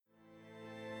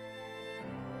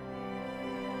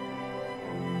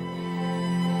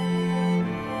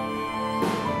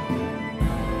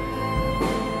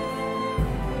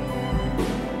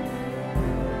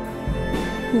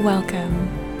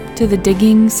Welcome to the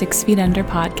Digging 6 Feet Under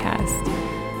podcast,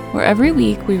 where every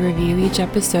week we review each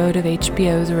episode of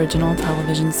HBO's original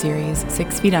television series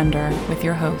 6 Feet Under with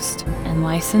your host and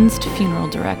licensed funeral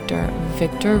director,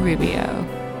 Victor Rubio.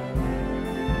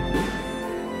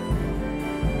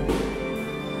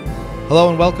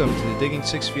 Hello and welcome to the Digging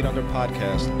 6 Feet Under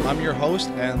podcast. I'm your host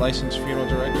and licensed funeral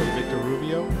director, Victor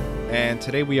Rubio, and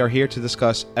today we are here to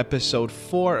discuss episode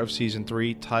 4 of season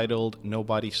 3 titled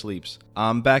Nobody Sleeps.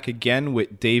 I'm back again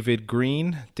with David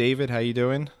Green. David, how you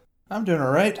doing? I'm doing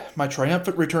all right. My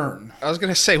triumphant return. I was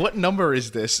going to say, what number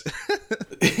is this?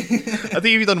 I think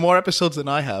you've done more episodes than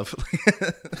I have.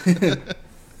 This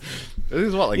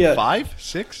is what, 5,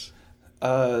 6?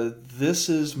 This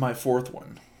is my fourth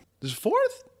one. This is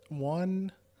fourth?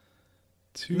 1,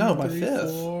 2, no, my 3,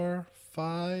 fifth. 4,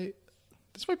 5.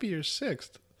 This might be your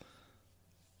sixth.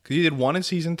 Because you did 1 in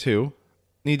season 2.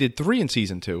 And you did 3 in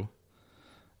season 2.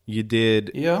 You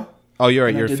did... Yeah. Oh, you're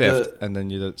right. You're fifth. And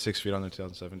then you did 6 Feet Under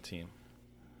 2017.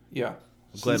 Yeah.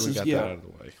 I'm glad we got that out of the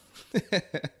way.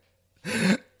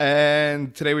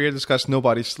 And today we're here to discuss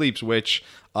Nobody Sleeps, which,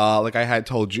 like I had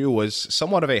told you, was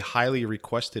somewhat of a highly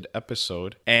requested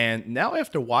episode. And now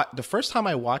after the first time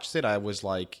I watched it, I was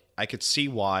like, I could see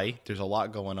why. There's a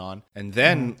lot going on. And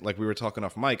then, like we were talking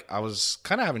off mic, I was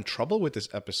kind of having trouble with this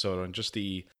episode on just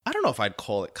I don't know if I'd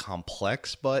call it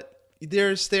complex, but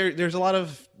there's a lot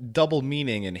of double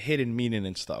meaning and hidden meaning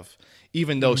and stuff.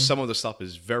 Even though some of the stuff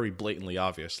is very blatantly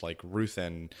obvious, like Ruth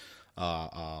and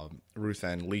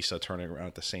Lisa turning around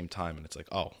at the same time, and it's like,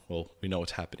 oh, well, we know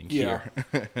what's happening here.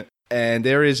 And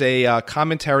there is a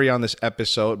commentary on this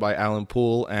episode by Alan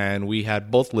Poole, and we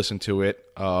had both listened to it.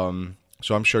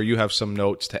 So I'm sure you have some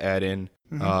notes to add in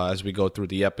as we go through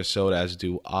the episode, as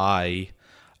do I.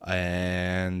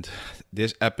 And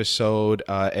this episode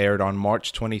aired on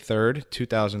March 23rd,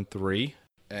 2003.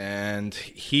 And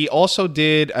he also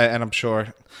did, and I'm sure,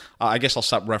 I guess I'll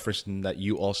stop referencing that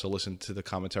you also listened to the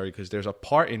commentary, because there's a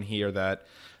part in here that,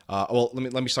 let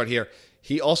me start here.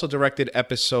 He also directed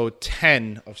episode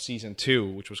 10 of season 2,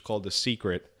 which was called The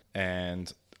Secret.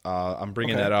 And I'm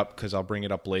bringing that up because I'll bring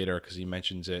it up later because he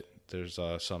mentions it. There's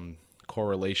some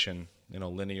correlation,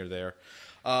 linear there.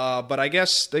 But I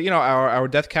guess, our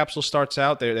death capsule starts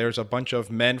out. There's a bunch of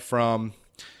men from,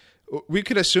 we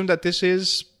could assume that this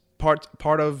is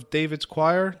part of David's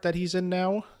choir that he's in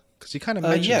now? Because he kind of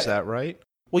mentions that, right?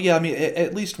 Well, yeah, I mean,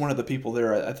 at least one of the people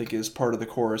there, I think, is part of the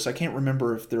chorus. I can't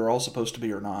remember if they're all supposed to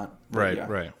be or not.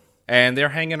 Right. And they're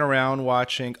hanging around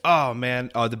watching,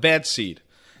 The Bad Seed.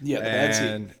 Yeah, The Bad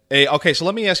Seed. Okay, so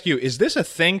let me ask you, is this a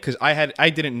thing? Because I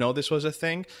didn't know this was a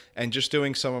thing, and just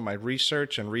doing some of my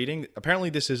research and reading, apparently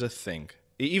this is a thing.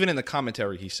 Even in the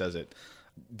commentary, he says it.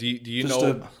 Do you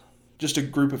know... Just a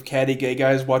group of catty gay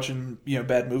guys watching,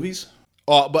 bad movies?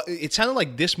 Oh, but it sounded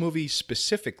like this movie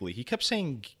specifically. He kept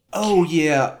saying... Oh,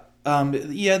 yeah.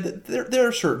 There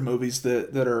are certain movies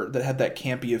that have that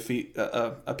campy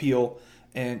appeal.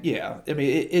 And, yeah, I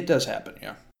mean, it does happen,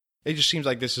 yeah. It just seems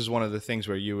like this is one of the things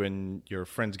where you and your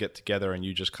friends get together and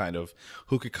you just kind of,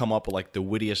 who could come up with like the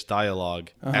wittiest dialogue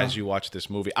as you watch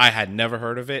this movie. I had never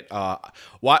heard of it.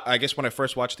 I guess when I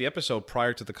first watched the episode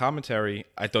prior to the commentary,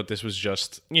 I thought this was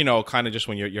just, kind of just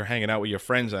when you're hanging out with your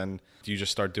friends and you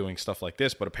just start doing stuff like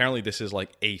this. But apparently this is like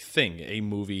a thing, a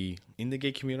movie in the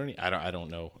gay community. I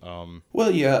don't know. Well,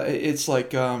 yeah, it's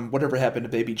like Whatever Happened to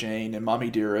Baby Jane and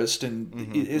Mommy Dearest.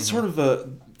 And it's sort of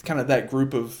a kind of that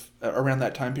group of around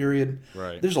that time period.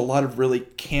 Right. There's a lot of really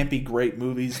campy, great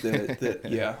movies that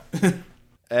yeah.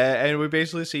 And we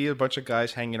basically see a bunch of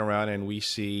guys hanging around, and we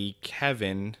see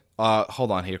Kevin. Hold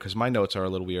on here, because my notes are a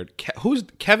little weird.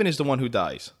 Kevin is the one who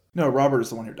dies. No, Robert is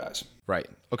the one who dies. Right.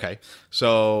 Okay.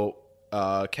 So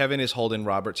Kevin is holding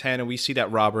Robert's hand, and we see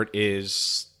that Robert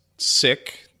is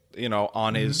sick.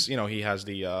 On his, he has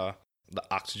the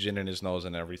oxygen in his nose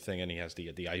and everything, and he has the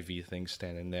IV thing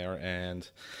standing there. And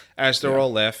as they're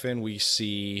all laughing, we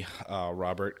see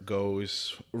Robert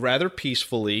goes rather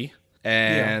peacefully.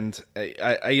 And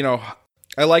I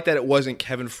like that it wasn't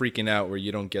Kevin freaking out, where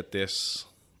you don't get this,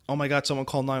 oh my God, someone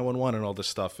call 911 and all this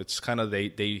stuff. It's kind of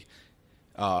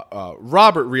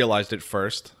Robert realized it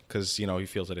first because he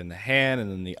feels it in the hand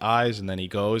and in the eyes, and then he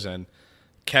goes, and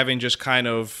Kevin just kind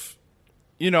of.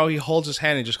 He holds his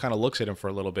hand and just kind of looks at him for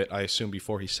a little bit, I assume,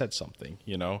 before he said something,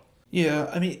 Yeah,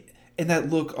 I mean, and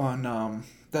that look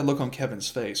on Kevin's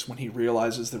face when he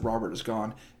realizes that Robert is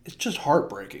gone, it's just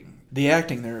heartbreaking. The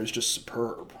acting there is just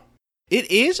superb.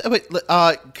 It is,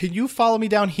 but can you follow me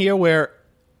down here where,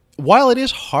 while it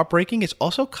is heartbreaking, it's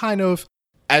also kind of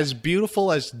as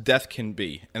beautiful as death can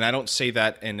be. And I don't say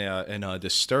that in a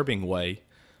disturbing way,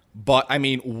 but I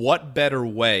mean, what better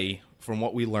way from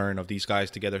what we learn of these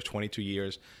guys together 22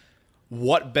 years,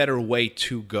 what better way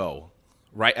to go?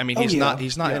 Right? I mean, he's not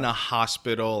in a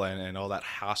hospital and all that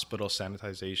hospital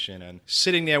sanitization and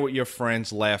sitting there with your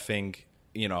friends laughing,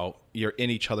 you're in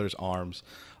each other's arms.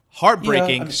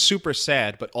 Heartbreaking, super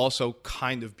sad, but also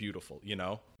kind of beautiful,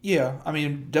 Yeah, I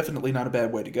mean, definitely not a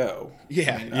bad way to go.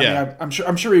 Yeah, I mean,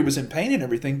 I'm sure he was in pain and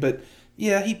everything, but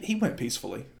yeah, he went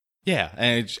peacefully. Yeah,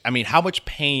 and how much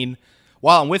pain?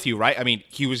 While I'm with you, right? I mean,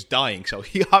 he was dying, so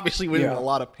he obviously was in a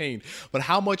lot of pain. But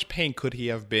how much pain could he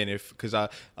have been if? Because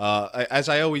as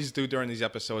I always do during these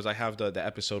episodes, I have the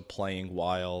episode playing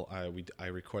while I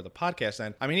record the podcast,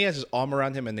 and I mean, he has his arm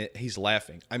around him and he's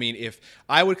laughing. I mean, if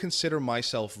I would consider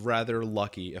myself rather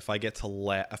lucky if I get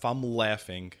to if I'm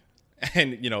laughing,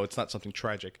 and it's not something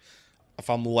tragic, if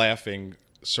I'm laughing,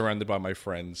 surrounded by my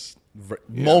friends,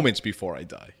 moments before I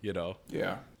die,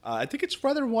 Yeah. I think it's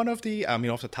rather one of the,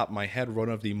 off the top of my head, one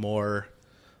of the more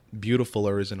beautiful,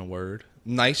 or isn't a word,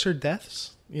 nicer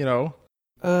deaths, Yeah.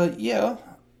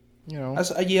 I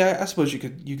suppose you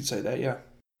could say that, yeah.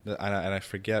 And I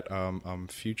forget,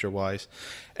 future-wise.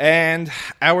 And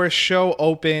our show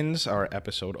opens, our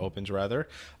episode opens, rather.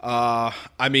 I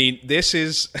mean, this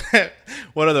is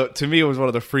to me, it was one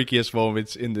of the freakiest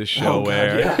moments in the show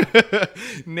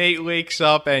Nate wakes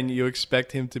up and you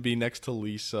expect him to be next to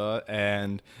Lisa,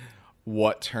 and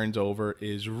what turns over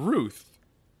is Ruth.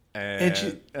 And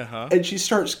she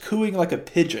starts cooing like a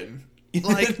pigeon.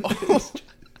 Like,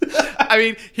 I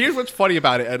mean, here's what's funny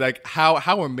about it, and like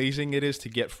how amazing it is to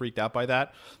get freaked out by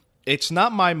that. It's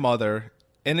not my mother,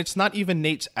 and it's not even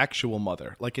Nate's actual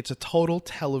mother. Like, it's a total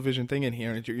television thing in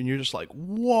here, and you're just like,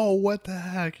 whoa, what the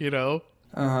heck,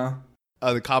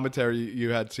 The commentary, you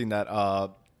had seen that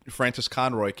Frances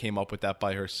Conroy came up with that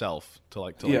by herself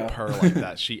to purr like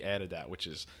that. She added that, which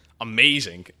is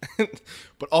amazing.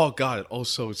 But oh god,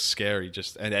 so scary.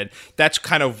 Just and that's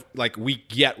kind of like we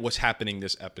get what's happening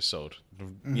this episode.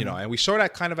 And we saw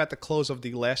that kind of at the close of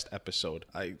the last episode.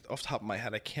 Off the top of my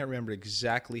head, I can't remember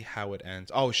exactly how it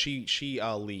ends. Oh, she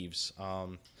leaves.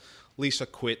 Lisa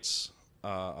quits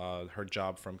her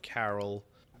job from Carol.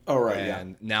 Oh, right,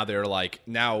 and now they're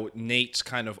now Nate's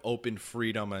kind of open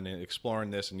freedom and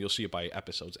exploring this, and you'll see it by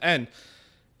episode's end,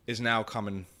 is now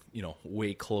coming,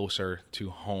 way closer to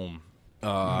home.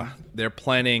 They're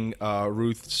planning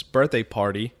Ruth's birthday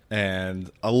party,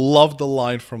 and I love the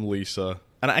line from Lisa.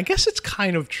 And I guess it's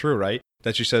kind of true, right?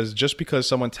 That she says, just because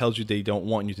someone tells you they don't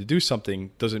want you to do something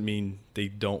doesn't mean they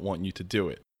don't want you to do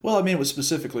it. Well, I mean, it was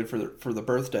specifically for the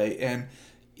birthday.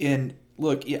 And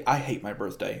look, I hate my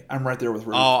birthday. I'm right there with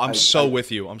Ruth. Oh, I'm so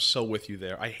with you. I'm so with you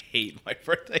there. I hate my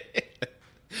birthday.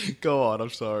 Go on. I'm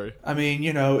sorry. I mean,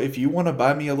 if you want to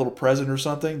buy me a little present or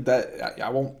something, that I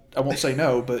won't say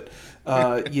no. But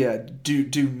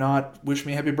do not wish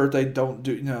me a happy birthday. Don't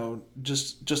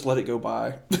just let it go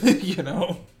by.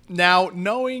 Now,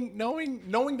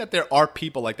 knowing that there are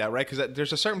people like that, right? Because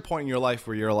there's a certain point in your life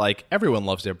where you're like, everyone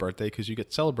loves their birthday because you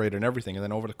get celebrated and everything, and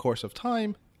then over the course of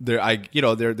time, there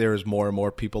is more and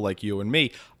more people like you and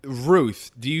me.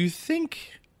 Ruth, do you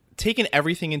think, taking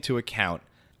everything into account,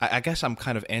 I guess I'm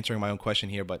kind of answering my own question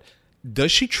here, but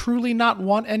does she truly not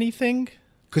want anything?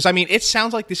 Because, I mean, it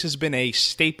sounds like this has been a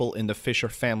staple in the Fisher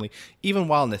family, even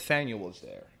while Nathaniel was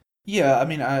there. Yeah, I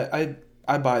mean, I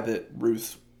buy that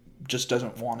Ruth just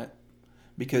doesn't want it,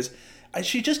 because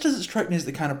she just doesn't strike me as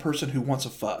the kind of person who wants a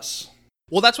fuss.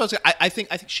 Well, that's what I think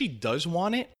she does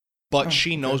want it, but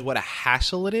she knows what a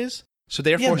hassle it is. So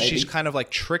therefore, she's kind of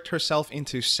like tricked herself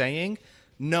into saying,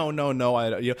 no.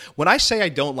 When I say I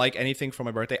don't like anything for my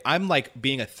birthday, I'm like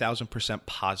being 1,000%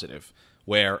 positive.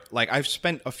 Where like I've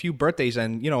spent a few birthdays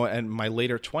and in my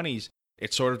later 20s,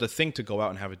 it's sort of the thing to go out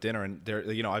and have a dinner, and there,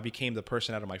 I became the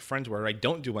person out of my friends where I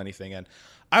don't do anything, and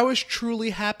I was truly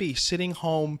happy sitting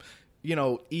home,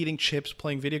 eating chips,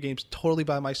 playing video games, totally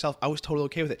by myself. I was totally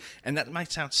okay with it, and that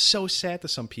might sound so sad to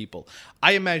some people.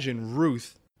 I imagine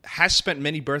Ruth has spent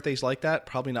many birthdays like that,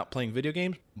 probably not playing video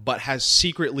games, but has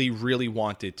secretly really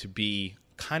wanted to be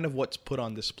kind of what's put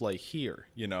on display here.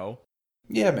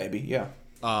 Yeah, maybe. Yeah.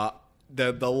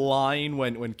 The line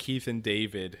when Keith and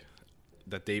David.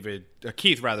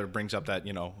 Keith rather brings up that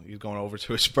he's going over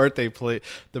to his birthday for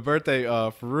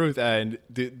Ruth, and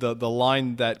the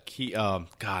line that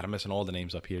God, I'm messing all the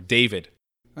names up here. David,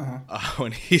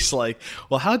 when he's like,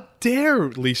 "Well, how dare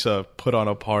Lisa put on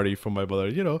a party for my mother?"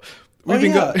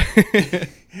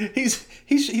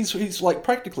 He's like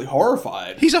practically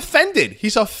horrified. He's offended.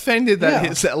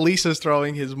 That Lisa's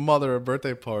throwing his mother a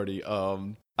birthday party.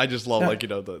 I just love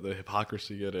the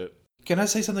hypocrisy in it. Can I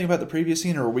say something about the previous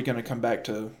scene, or are we going to come back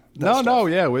to that No,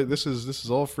 yeah, this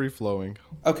is all free flowing.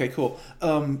 Okay, cool.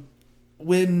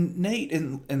 when Nate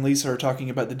and Lisa are talking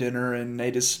about the dinner, and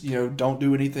Nate is, don't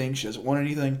do anything, she doesn't want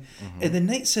anything, and then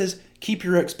Nate says, keep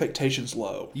your expectations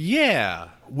low. Yeah.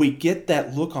 We get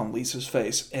that look on Lisa's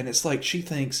face, and it's like she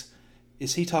thinks,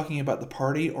 is he talking about the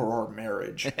party or our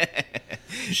marriage?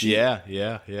 Yeah.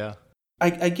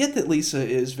 I get that Lisa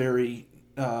is very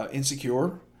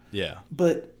insecure. Yeah.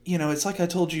 But, it's like I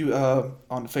told you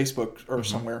on Facebook or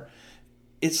somewhere,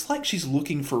 it's like she's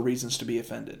looking for reasons to be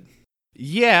offended.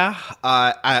 Yeah.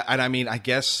 I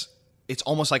guess it's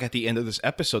almost like at the end of this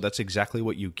episode, that's exactly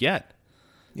what you get.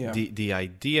 Yeah. The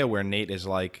idea where Nate is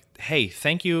like, hey,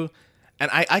 thank you. And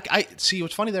I see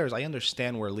what's funny there is I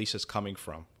understand where Lisa's coming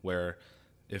from, where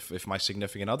if my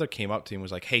significant other came up to him and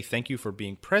was like, hey, thank you for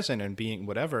being present and being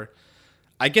whatever,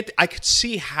 I could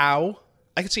see how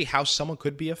someone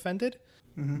could be offended,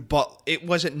 but it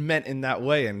wasn't meant in that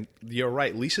way. And you're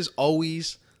right. Lisa's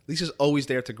always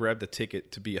there to grab the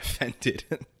ticket to be offended.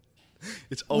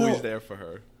 It's always there for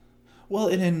her. Well,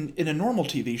 in a normal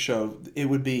TV show, it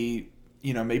would be,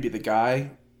 maybe the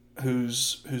guy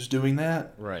who's doing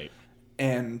that. Right.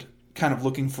 And kind of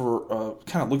looking for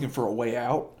a way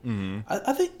out. Mm-hmm.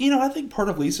 I think part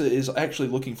of Lisa is actually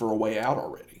looking for a way out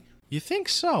already. You think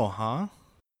so, huh?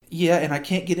 Yeah, and I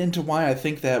can't get into why I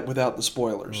think that without the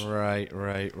spoilers. Right.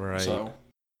 So,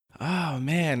 oh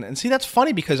man, and see that's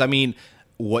funny because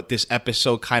what this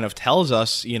episode kind of tells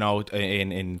us,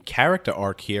 in character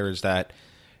arc here is that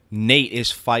Nate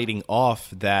is fighting off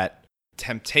that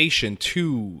temptation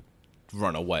to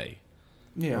run away.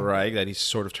 Yeah. Right? That he's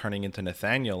sort of turning into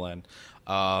Nathaniel. And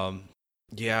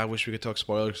I wish we could talk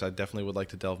spoilers because I definitely would like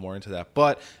to delve more into that.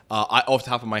 But off the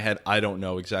top of my head, I don't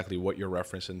know exactly what you're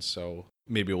referencing, so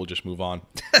maybe we'll just move on.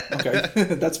 Okay,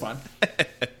 that's fine.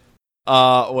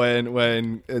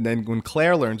 When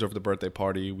Claire learns over the birthday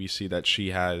party, we see that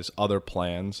she has other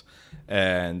plans.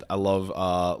 And I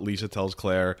love Lisa tells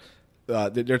Claire,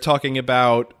 they're talking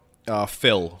about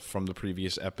Phil from the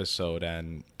previous episode,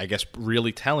 and I guess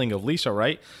really telling of Lisa,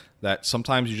 right? That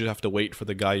sometimes you just have to wait for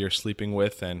the guy you're sleeping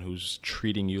with and who's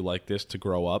treating you like this to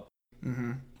grow up.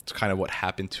 Mm-hmm. It's kind of what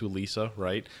happened to Lisa,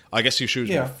 right? I guess she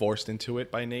was forced into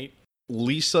it by Nate.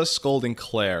 Lisa scolding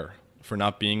Claire for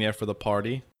not being there for the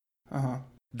party. Uh-huh.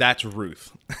 That's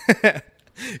Ruth.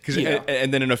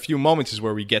 And then in a few moments is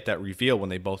where we get that reveal when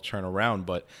they both turn around,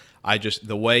 but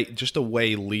the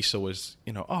way Lisa was,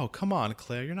 oh, come on,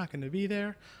 Claire, you're not going to be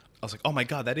there. I was like, oh my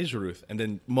God, that is Ruth. And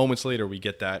then moments later, we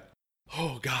get that,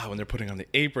 oh God, when they're putting on the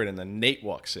apron and then Nate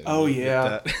walks in. Oh,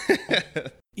 yeah.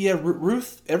 Yeah,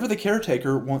 Ruth, ever the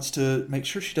caretaker, wants to make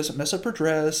sure she doesn't mess up her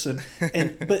dress.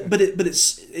 But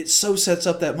it so sets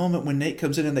up that moment when Nate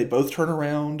comes in and they both turn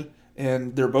around.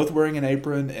 And they're both wearing an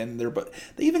apron, and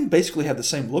they even basically have the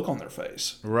same look on their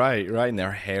face. Right, and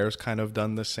their hair's kind of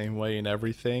done the same way and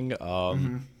everything.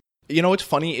 It's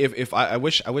funny. If I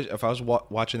wish if I was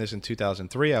watching this in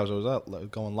 2003, I was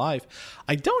going live.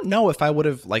 I don't know if I would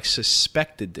have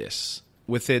suspected this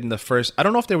within the first. I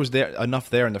don't know if there was enough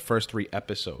there in the first 3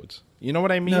 episodes. You know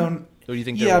what I mean? No, or do you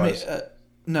think there was?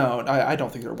 No, I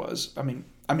don't think there was.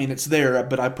 I mean, it's there,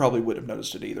 but I probably wouldn't have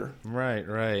noticed it either.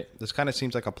 Right. This kind of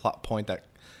seems like a plot point that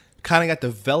kind of got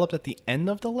developed at the end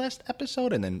of the last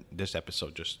episode, and then this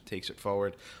episode just takes it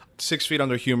forward. 6 Feet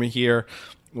Under humor here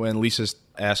when Lisa's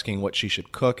asking what she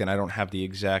should cook, and I don't have the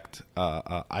exact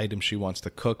item she wants to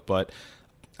cook, but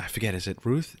I forget, is it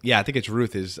Ruth? Yeah, I think it's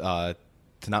Ruth is to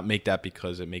not make that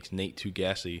because it makes Nate too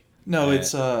gassy. No,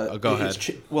 it's go ahead.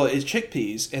 It's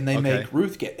chickpeas, and they make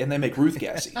Ruth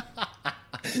gassy.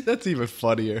 That's even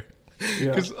funnier.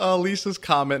 Because Lisa's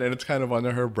comment, and it's kind of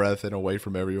under her breath and away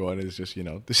from everyone, is just,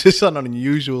 this is an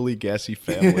unusually gassy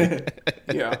family.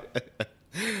 Yeah.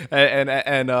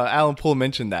 And Alan Poole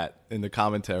mentioned that in the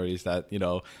commentaries that,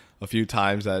 a few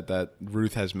times that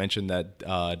Ruth has mentioned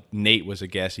that Nate was a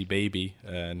gassy baby.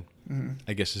 And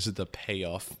I guess this is the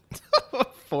payoff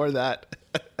for that.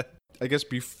 I guess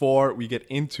before we get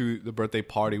into the birthday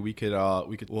party, we could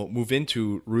move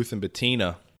into Ruth and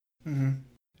Bettina. Mm-hmm.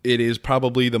 It is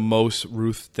probably the most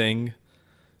Ruth thing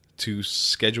to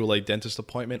schedule a dentist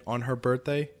appointment on her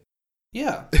birthday.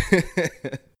 Yeah.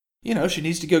 She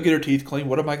needs to go get her teeth cleaned.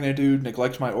 What am I going to do?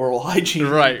 Neglect my oral hygiene?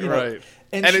 Right.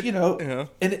 And she, and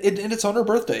it's on her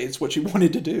birthday. It's what she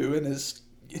wanted to do, and it's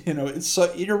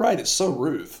so. You're right. It's so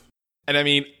Ruth.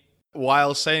 And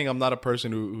while saying I'm not a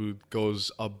person who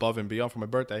goes above and beyond for my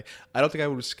birthday, I don't think I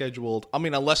would have scheduled.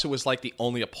 Unless it was the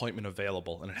only appointment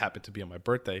available and it happened to be on my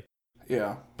birthday.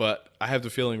 Yeah. But I have the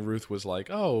feeling Ruth was like,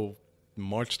 oh,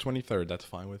 March 23rd, that's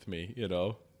fine with me,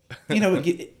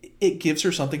 It gives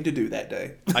her something to do that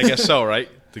day. I guess so, right?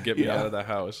 To get me out of the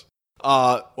house.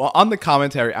 Well, on the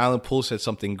commentary, Alan Poole said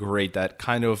something great that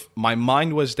kind of, my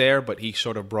mind was there, but he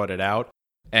sort of brought it out.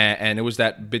 And it was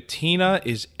that Bettina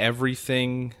is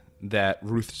everything that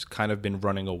Ruth's kind of been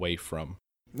running away from.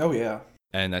 Oh, yeah.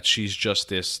 And that she's just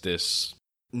this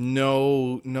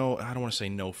no, I don't want to say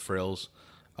no frills,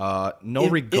 no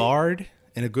regard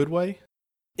in a good way.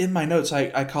 In my notes,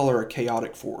 I call her a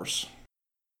chaotic force.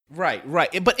 Right,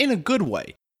 but in a good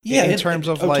way. Yeah, in terms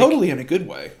of totally in a good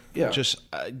way. Yeah, just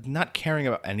not caring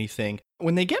about anything.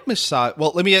 When they get massage,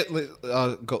 well, let me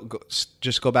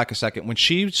go back a second. When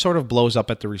she sort of blows up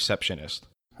at the receptionist,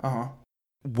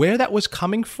 where that was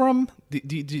coming from?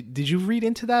 Did you read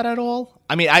into that at all?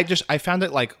 I mean, I found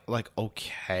it like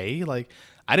okay, like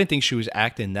I didn't think she was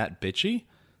acting that bitchy.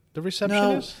 The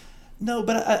receptionist. No,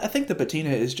 but I think that Bettina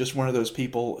is just one of those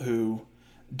people who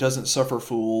doesn't suffer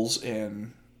fools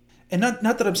and not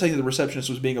that I'm saying that the receptionist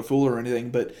was being a fool or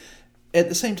anything, but at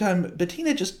the same time,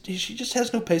 Bettina she just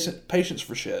has no patience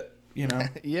for shit, you know?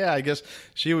 Yeah, I guess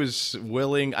she was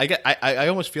willing. I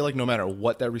almost feel like no matter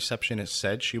what that receptionist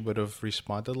said, she would have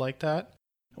responded like that.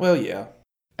 Well, yeah.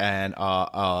 And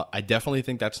I definitely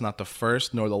think that's not the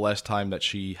first nor the last time that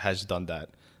she has done that.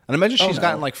 And imagine she's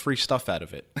gotten like free stuff out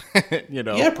of it, you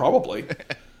know? Yeah, probably.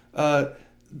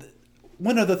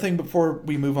 One other thing before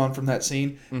we move on from that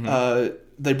scene,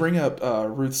 they bring up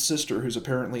Ruth's sister, who's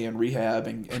apparently in rehab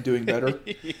and doing better.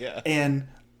 Yeah. And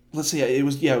let's see, it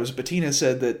was Bettina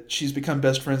said that she's become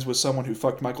best friends with someone who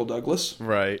fucked Michael Douglas.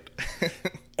 Right.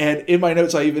 And in my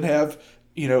notes, I even have,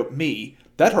 me.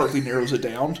 That hardly narrows it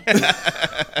down.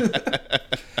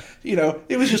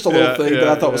 It was just a little thing that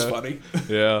I thought was funny.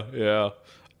 Yeah.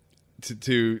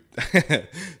 To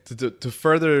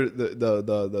further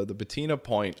the Bettina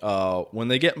point, when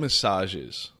they get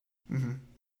massages,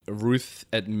 Ruth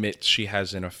admits she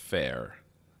has an affair,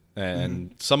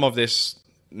 and some of this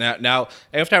now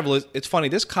after it's funny.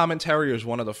 This commentary was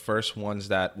one of the first ones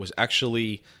that was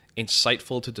actually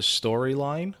insightful to the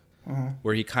storyline,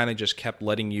 where he kind of just kept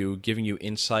giving you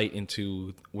insight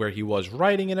into where he was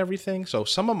writing and everything. So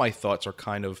some of my thoughts are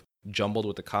kind of jumbled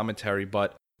with the commentary,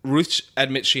 but Ruth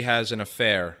admits she has an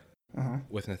affair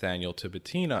with Nathaniel to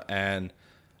Bettina, and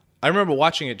I remember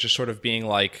watching it just sort of being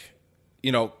like,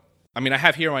 I mean, I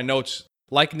have here in my notes,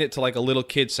 liken it to like a little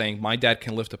kid saying, my dad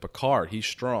can lift up a car, he's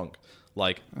strong.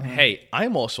 Like, hey,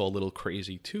 I'm also a little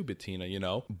crazy too, Bettina,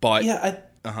 But yeah,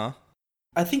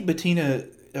 I think Bettina,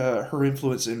 her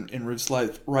influence in Ruth's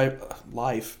life,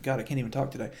 God, I can't even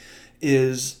talk today,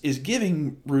 is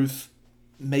giving Ruth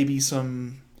maybe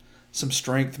some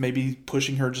strength, maybe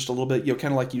pushing her just a little bit,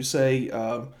 kind of like you say,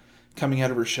 coming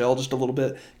out of her shell just a little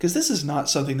bit, because this is not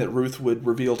something that Ruth would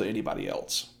reveal to anybody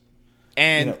else.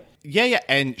 And yeah,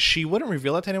 and she wouldn't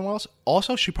reveal it to anyone else.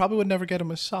 Also, she probably would never get a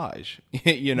massage,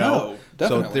 No,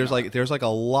 definitely. So there's like a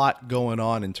lot going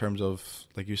on in terms of,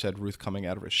 like you said, Ruth coming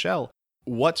out of her shell.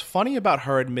 What's funny about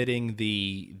her admitting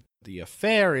the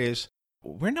affair is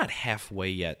we're not halfway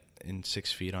yet in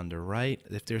 6 Feet Under, right?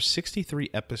 If there's 63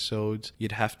 episodes,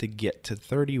 you'd have to get to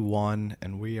 31,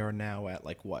 and we are now at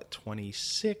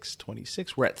 26?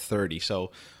 We're at 30,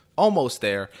 so almost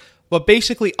there. But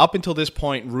basically, up until this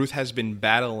point, Ruth has been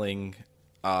battling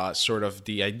sort of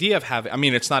the idea of having... I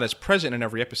mean, it's not as present in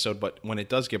every episode, but when it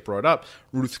does get brought up,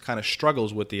 Ruth kind of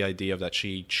struggles with the idea of that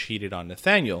she cheated on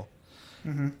Nathaniel.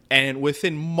 And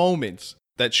within moments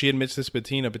that she admits this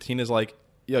to Bettina's like,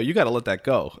 yo, you got to let that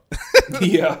go.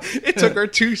 Yeah. It took her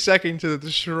 2 seconds to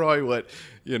destroy what,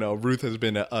 Ruth has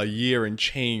been a year and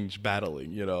change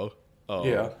battling, Yeah.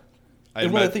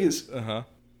 And what I think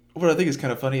is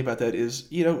kind of funny about that is,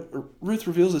 Ruth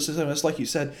reveals this, and it's like you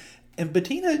said, and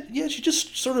Bettina, she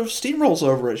just sort of steamrolls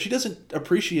over it. She doesn't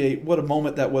appreciate what a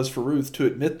moment that was for Ruth to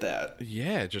admit that.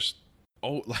 Yeah, just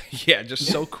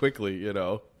so quickly,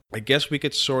 I guess we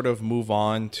could sort of move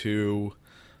on to...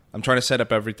 I'm trying to set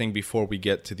up everything before we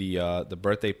get to the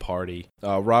birthday party.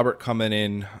 Robert coming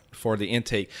in for the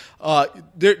intake.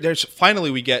 There's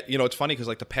finally we get, it's funny because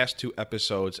like the past 2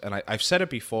 episodes, and I've said it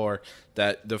before,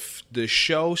 that the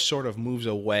show sort of moves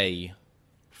away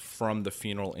from the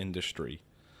funeral industry.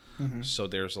 So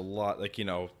there's a lot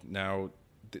now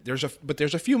there's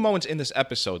a few moments in this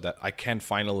episode that I can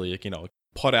finally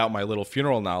put out my little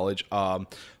funeral knowledge.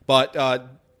 But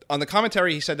on the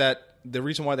commentary, he said that the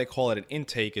reason why they call it an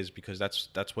intake is because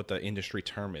that's what the industry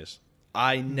term is.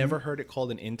 I never heard it called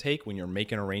an intake when you're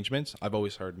making arrangements. I've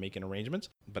always heard making arrangements,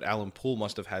 but Alan Poole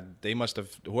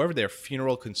whoever their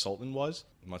funeral consultant was,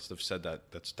 must have said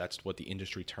that that's what the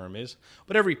industry term is.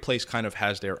 But every place kind of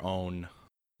has their own,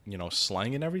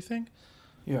 slang and everything.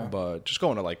 Yeah. But just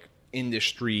going to like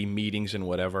industry meetings and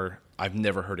whatever, I've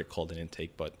never heard it called an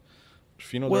intake, but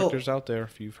Funeral directors out there,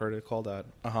 if you've heard it called that.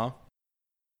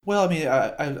 Well, I mean,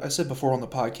 I said before on the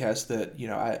podcast that,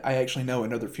 I actually know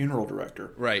another funeral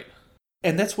director. Right.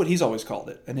 And that's what he's always called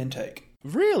it, an intake.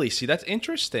 Really? See, that's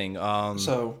interesting.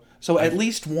 So at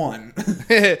least one.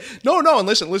 No, and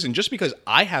listen, just because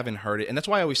I haven't heard it, and that's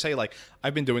why I always say, like,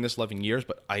 I've been doing this 11 years,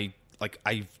 but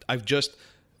I've just,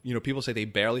 people say they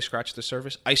barely scratch the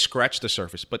surface. I scratch the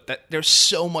surface, but there's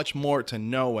so much more to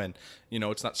know, and,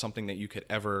 it's not something that you could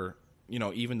ever,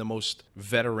 even the most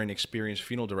veteran, experienced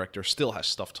funeral director still has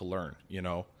stuff to learn,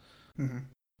 Mm-hmm.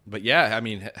 But yeah, I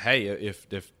mean, hey, if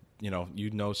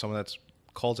someone that's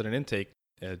calls it an intake,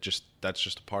 that's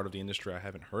just a part of the industry I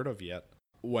haven't heard of yet.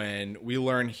 When we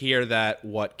learn here that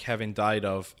what Kevin died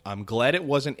of, I'm glad it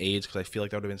wasn't AIDS, because I feel like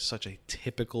that would have been such a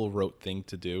typical rote thing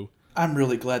to do. I'm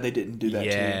really glad they didn't do that,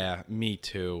 Yeah, me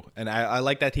too. And I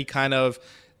like that he kind of,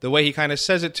 the way he kind of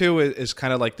says it too, is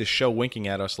kind of like the show winking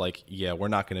at us, like, yeah, we're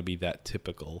not going to be that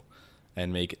typical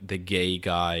and make the gay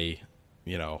guy,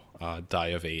 die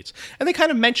of AIDS. And they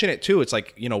kind of mention it too. It's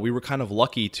like, we were kind of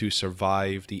lucky to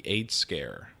survive the AIDS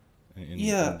scare in the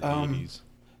 80s.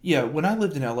 Yeah, when I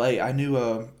lived in LA, I knew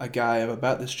a guy of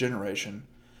about this generation,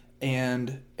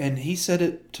 and he said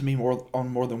it to me on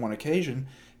more than one occasion.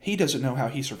 He doesn't know how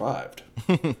he survived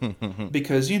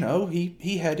because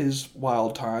he had his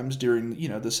wild times during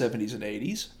the 70s and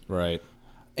 80s, right?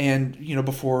 And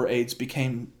before AIDS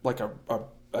became like a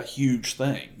huge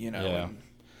thing, Yeah.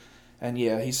 And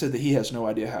yeah, he said that he has no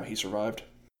idea how he survived.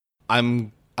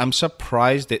 I'm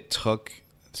surprised it took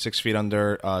 6 Feet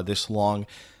Under this long.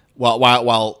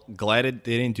 While glad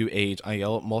they didn't do AIDS,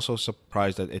 I'm also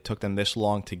surprised that it took them this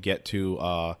long to get to.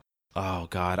 Oh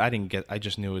God, I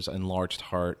just knew it was enlarged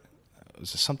heart.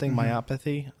 Was it something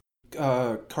myopathy?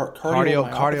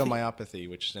 Cardiomyopathy,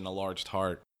 which is an enlarged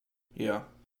heart. Yeah,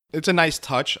 it's a nice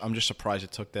touch. I'm just surprised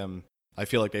it took them. I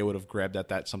feel like they would have grabbed at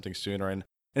that something sooner. And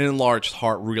an enlarged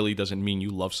heart really doesn't mean you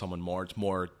love someone more. It's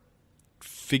more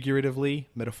figuratively,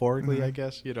 metaphorically, I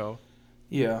guess.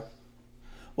 Yeah.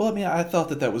 Well, I mean, I thought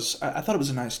that was. I thought it was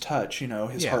a nice touch.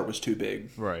 His heart was too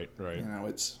big. Right.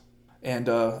 And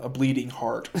a bleeding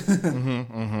heart.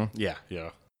 Yeah.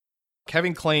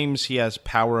 Kevin claims he has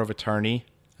power of attorney,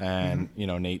 and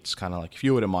Nate's kind of like, if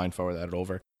you wouldn't mind, forward that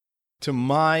over. To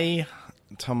my.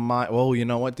 Well, you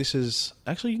know what? This is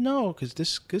actually no, because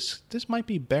this might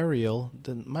be burial.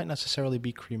 That might necessarily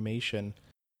be cremation.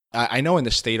 I know in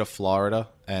the state of Florida,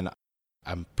 and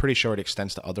I'm pretty sure it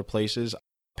extends to other places.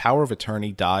 Power of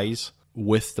attorney dies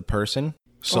with the person.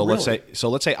 So let's say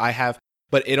I have,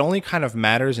 but it only kind of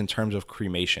matters in terms of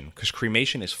cremation, because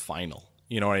cremation is final.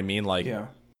 You know what I mean? Like, if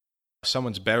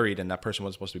someone's buried and that person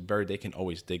was supposed to be buried, they can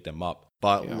always dig them up.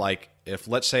 But like, if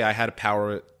let's say I had a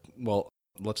power, well,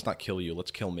 let's not kill you, let's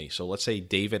kill me. So let's say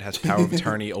David has power of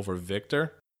attorney over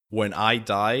Victor. When I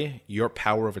die, your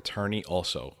power of attorney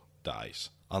also dies.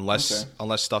 Unless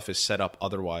stuff is set up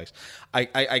otherwise.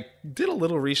 I did a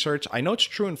little research. I know it's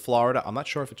true in Florida. I'm not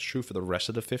sure if it's true for the rest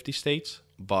of the 50 states,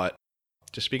 but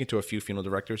just speaking to a few funeral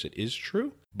directors, it is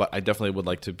true. But I definitely would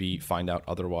like to find out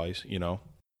otherwise,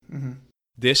 Mm-hmm.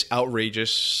 This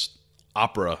outrageous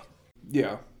opera.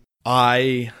 Yeah.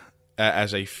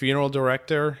 As a funeral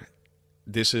director,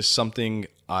 this is something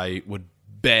I would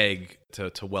beg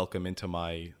to welcome into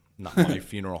not my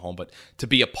funeral home, but to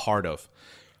be a part of.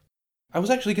 I was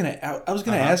actually gonna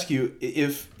ask you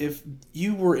if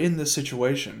you were in this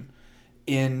situation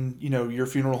in your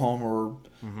funeral home or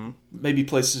maybe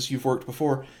places you've worked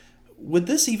before, would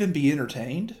this even be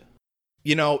entertained?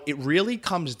 It really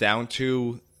comes down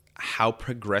to how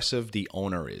progressive the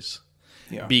owner is.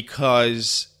 Yeah.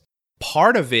 Because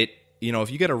part of it,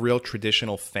 if you get a real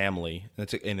traditional family,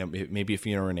 and maybe if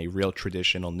you're in a real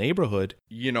traditional neighborhood,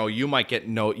 you might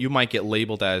get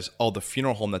labeled as, oh, the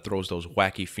funeral home that throws those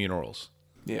wacky funerals.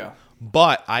 Yeah.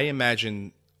 But I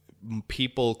imagine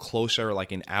people closer,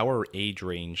 like in our age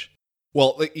range.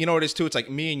 Well, what it is too. It's like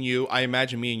me and you. I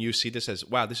imagine me and you see this as,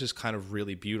 wow, this is kind of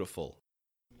really beautiful.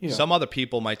 Yeah. Some other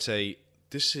people might say,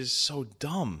 this is so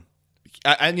dumb.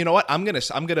 And you know what? I'm gonna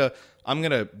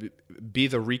be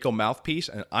the Rico mouthpiece,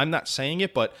 and I'm not saying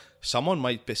it, but someone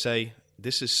might say,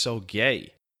 this is so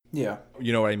gay. Yeah.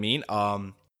 You know what I mean?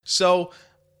 But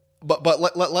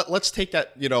let's take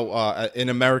that, in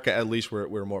America, at least,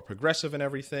 we're more progressive and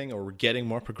everything, or we're getting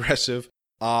more progressive.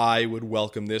 I would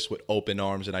welcome this with open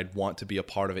arms, and I'd want to be a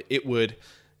part of it. It would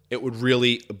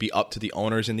really be up to the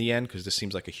owners in the end, because this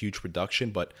seems like a huge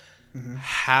production, but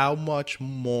how much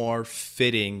more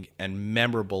fitting and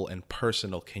memorable and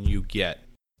personal can you get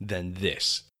than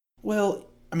this? Well,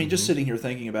 I mean, just sitting here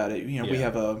thinking about it, we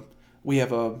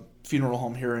have a funeral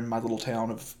home here in my little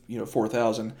town of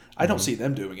 4,000. I don't see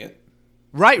them doing it.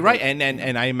 Right,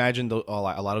 and I imagine a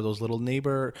lot of those little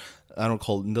neighbor, I don't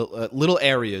call it, little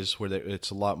areas where it's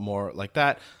a lot more like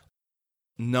that.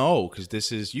 No,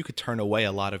 because you could turn away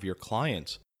a lot of your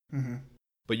clients,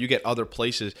 but you get other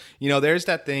places. There's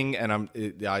that thing, and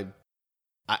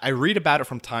I read about it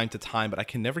from time to time, but I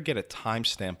can never get a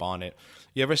timestamp on it.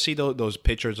 You ever see those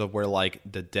pictures of where like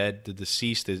the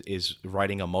deceased is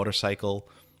riding a motorcycle,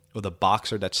 or the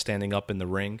boxer that's standing up in the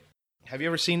ring? Have you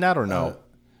ever seen that or no?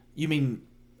 You mean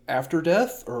after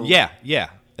death? Or Yeah.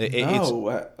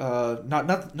 No, not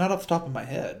off the top of my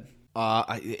head.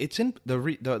 It's in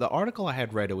the article I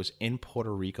had read. It was in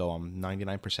Puerto Rico. I'm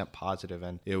 99% positive,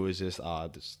 and it was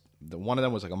one of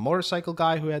them was like a motorcycle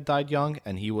guy who had died young,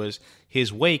 and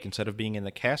his wake, instead of being in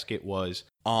the casket, was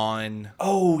on.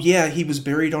 Oh yeah, he was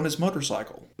buried on his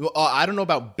motorcycle. Well, I don't know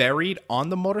about buried on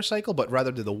the motorcycle, but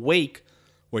rather the wake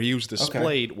where he was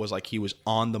displayed was like he was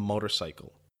on the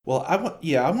motorcycle. Well, I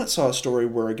once saw a story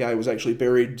where a guy was actually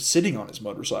buried sitting on his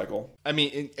motorcycle. I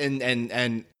mean,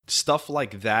 and stuff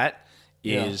like that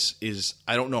is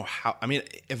I don't know how. I mean,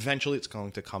 eventually it's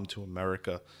going to come to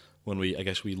America when we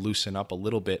loosen up a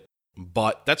little bit.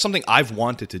 But that's something I've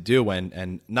wanted to do,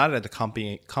 and not at the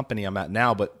company I'm at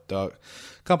now, but the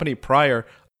company prior,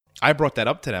 I brought that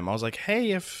up to them. I was like,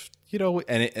 hey,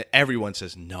 everyone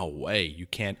says, no way, you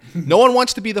can't. No one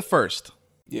wants to be the first.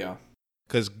 Yeah.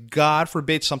 Because God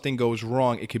forbid something goes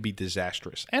wrong, it could be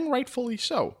disastrous, and rightfully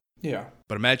so. Yeah.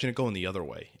 But imagine it going the other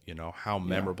way, how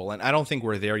memorable. And I don't think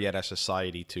we're there yet as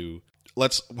society to,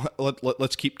 let's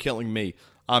keep killing me.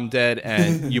 I'm dead,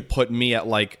 and you put me at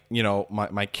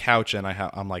my couch, and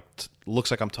I'm like,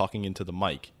 looks like I'm talking into the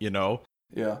mic,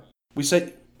 Yeah. We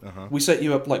set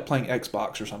you up like playing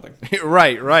Xbox or something.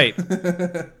 Right.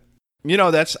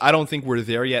 I don't think we're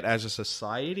there yet as a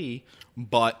society,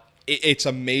 but it's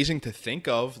amazing to think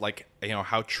of,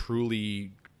 how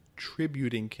truly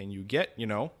tributing can you get,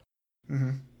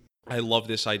 Mm-hmm. I love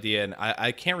this idea, and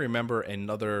I can't remember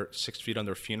another 6 Feet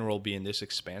Under funeral being this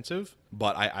expansive,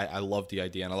 but I love the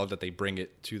idea, and I love that they bring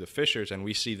it to the Fishers, and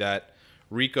we see that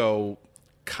Rico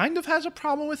kind of has a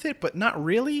problem with it, but not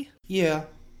really. Yeah.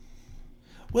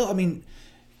 Well, I mean,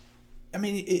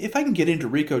 if I can get into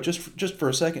Rico just for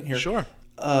a second here. Sure.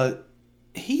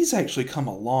 He's actually come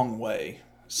a long way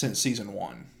since season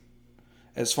 1.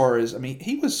 As far as,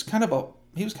 he was kind of a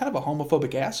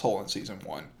homophobic asshole in season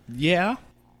 1. Yeah.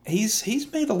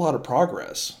 He's made a lot of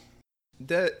progress.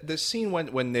 The scene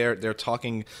when they're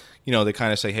talking, they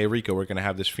kind of say, hey, Rico, we're going to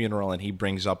have this funeral, and he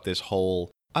brings up this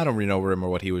whole, I don't remember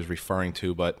what he was referring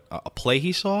to, but a play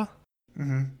he saw.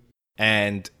 Mm-hmm.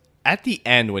 And at the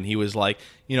end, when he was like,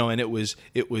 and it was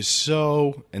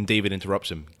so, and David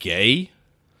interrupts him, gay?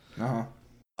 Uh-huh.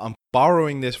 I'm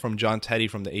borrowing this from John Teddy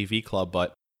from the AV Club,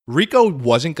 but Rico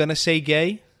wasn't going to say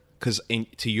gay, because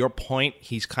to your point,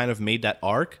 he's kind of made that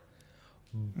arc,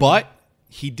 but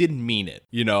he didn't mean it,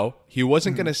 He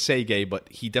wasn't going to say gay, but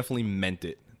he definitely meant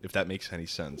it, if that makes any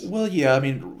sense. Well, yeah,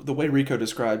 the way Rico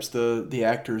describes the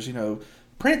actors,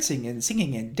 prancing and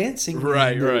singing and dancing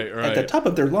right. at the top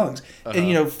of their lungs,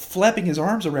 and, flapping his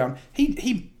arms around,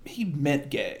 he meant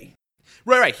gay.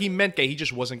 Right, he meant gay, he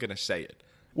just wasn't going to say it.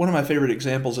 One of my favorite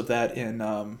examples of that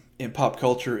in pop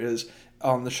culture is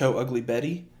on the show Ugly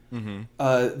Betty.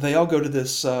 Mm-hmm. They all go to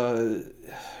this,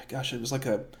 it was like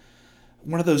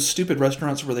one of those stupid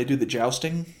restaurants where they do the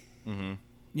jousting, mm-hmm.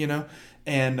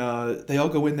 And they all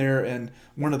go in there, and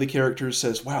one of the characters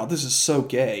says, wow, this is so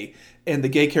gay. And the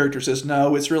gay character says,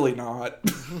 no, it's really not.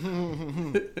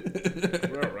 Well,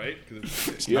 right?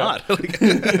 It's not.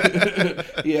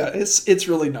 Yeah, it's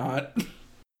really not.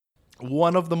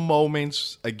 One of the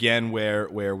moments, again, where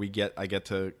I get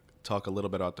to talk a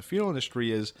little bit about the funeral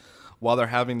industry is while they're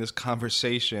having this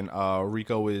conversation,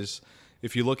 Rico is,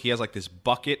 if you look, he has like this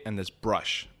bucket and this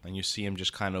brush, and you see him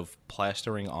just kind of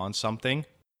plastering on something.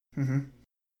 Mm-hmm.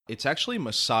 It's actually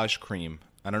massage cream.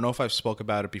 I don't know if I've spoke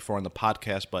about it before on the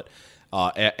podcast, but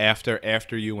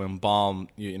after you embalm,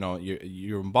 you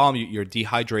embalm, you're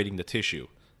dehydrating the tissue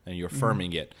and you're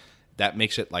firming it. That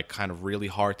makes it like kind of really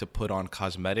hard to put on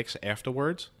cosmetics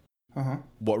afterwards. Uh-huh.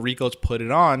 What Rico's put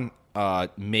it on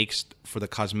makes for the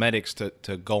cosmetics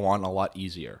to go on a lot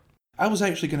easier. I was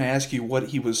actually going to ask you what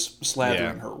he was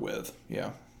slathering her with.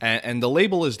 Yeah. And the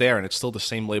label is there, and it's still the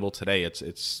same label today.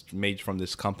 It's made from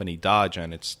this company Dodge,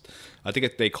 and I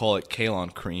think they call it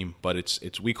Kalon cream, but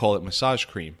we call it massage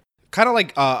cream. Kind of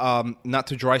like not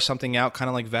to dry something out, kind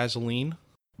of like Vaseline.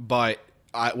 But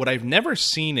what I've never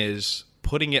seen is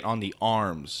putting it on the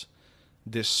arms,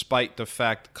 despite the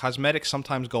fact cosmetics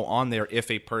sometimes go on there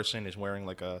if a person is wearing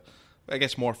I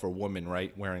guess more for women,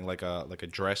 right? Wearing like a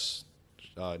dress,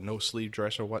 no sleeve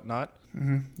dress or whatnot.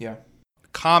 Mm-hmm. Yeah.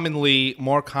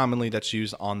 more commonly that's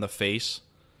used on the face,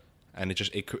 and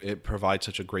it provides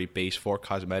such a great base for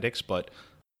cosmetics. But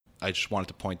I just wanted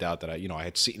to point out that I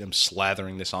had seen him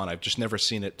slathering this on. I've just never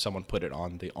seen someone put it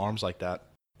on the arms like that.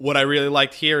 What I really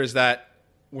liked here is that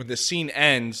when the scene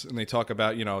ends and they talk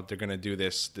about, they're going to do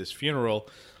this funeral,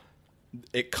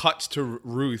 it cuts to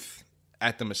Ruth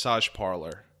at the massage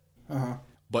parlor,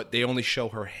 but they only show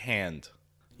her hand.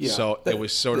 Yeah, so it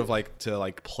was sort of like to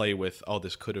like play with,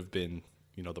 this could have been,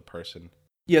 the person.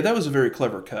 Yeah, that was a very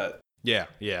clever cut. Yeah.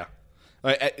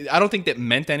 I don't think that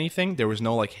meant anything. There was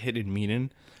no like hidden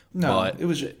meaning. No, but it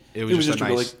was just a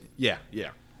nice, yeah.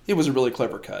 It was a really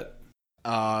clever cut.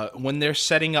 When they're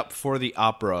setting up for the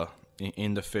opera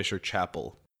in the Fisher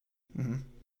Chapel,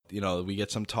 we get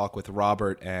some talk with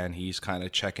Robert, and he's kind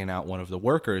of checking out one of the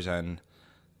workers, and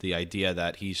the idea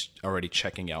that he's already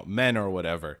checking out men or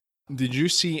whatever. Did you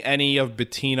see any of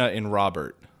Bettina in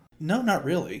Robert? No, not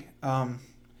really. I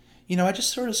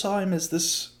just sort of saw him as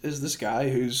this guy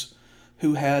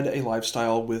who had a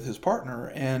lifestyle with his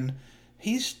partner, and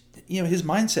he's his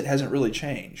mindset hasn't really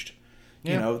changed.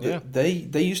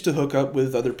 They used to hook up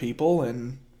with other people,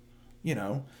 and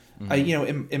in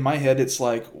my head it's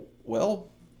like, well,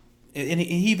 and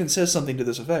he even says something to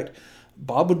this effect: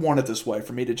 Bob would want it this way,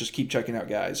 for me to just keep checking out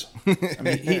guys. I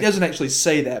mean, he doesn't actually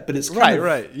say that, but it's kind of,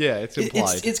 right. Yeah, it's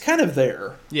implied. It's kind of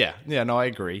there. Yeah. No, I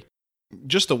agree.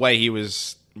 Just the way he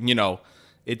was,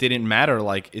 it didn't matter.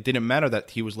 Like, it didn't matter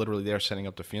that he was literally there setting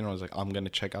up the funeral. I was like, I'm going to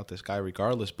check out this guy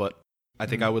regardless. But I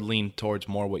think I would lean towards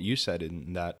more what you said,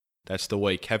 in that that's the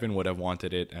way Kevin would have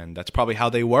wanted it, and that's probably how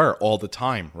they were all the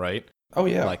time, right? Oh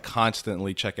yeah, like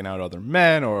constantly checking out other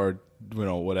men or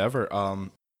whatever.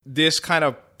 This kind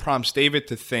of prompts David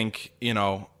to think,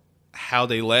 how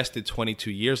they lasted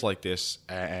 22 years like this,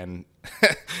 and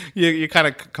you kind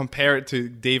of compare it to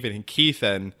David and Keith,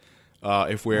 and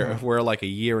if we're like a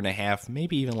year and a half,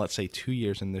 maybe even let's say 2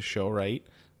 years in this show, right?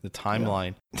 The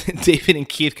timeline, David and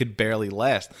Keith could barely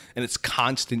last, and it's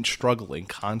constant struggling,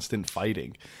 constant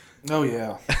fighting. Oh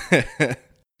yeah.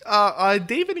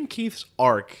 David and Keith's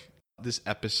arc this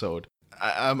episode.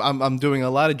 I'm doing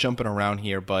a lot of jumping around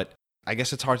here, but I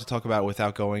guess it's hard to talk about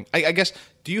without going. I guess,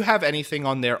 do you have anything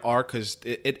on their arc? Because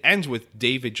it ends with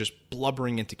David just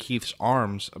blubbering into Keith's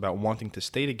arms about wanting to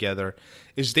stay together.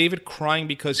 Is David crying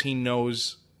because he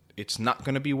knows it's not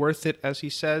going to be worth it, as he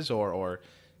says, or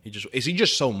is he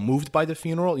just so moved by the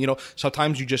funeral?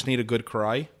 Sometimes you just need a good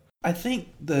cry. I think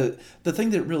the thing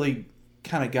that really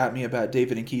kind of got me about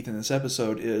David and Keith in this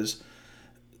episode is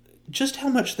just how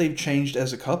much they've changed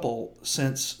as a couple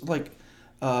since the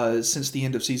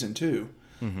end of season 2.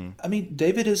 Mm-hmm. I mean,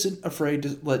 David isn't afraid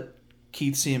to let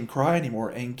Keith see him cry anymore,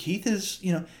 and Keith is,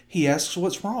 he asks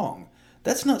what's wrong.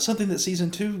 That's not something that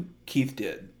season 2 Keith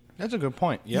did. That's a good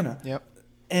point. Yep. Yep.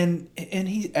 And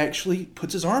he actually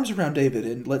puts his arms around David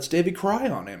and lets David cry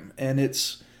on him, and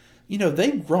it's,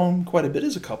 they've grown quite a bit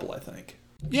as a couple, I think.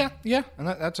 Yeah, and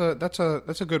that's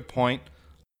a good point.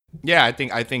 Yeah, I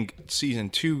think season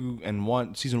 1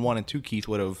 and 2 Keith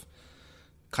would have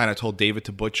kind of told David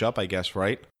to butch up, I guess,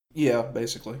 right? Yeah,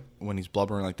 basically. When he's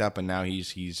blubbering like that, but now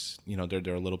he's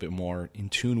they're a little bit more in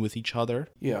tune with each other.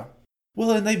 Yeah.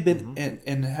 Well, and they've been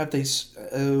and have they?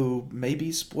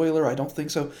 Maybe spoiler. I don't think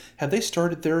so. Have they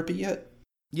started therapy yet?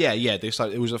 Yeah. They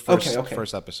started. It was the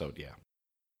first episode. Yeah.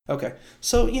 Okay,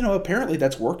 so apparently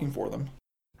that's working for them.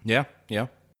 Yeah.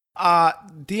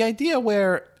 The idea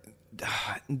where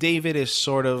David is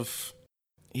sort of,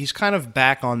 he's kind of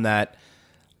back on that.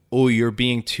 Oh, you're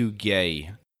being too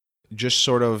gay. Just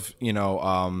sort of,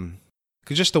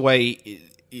 because just the way,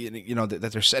 that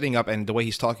they're setting up, and the way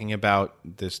he's talking about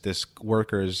this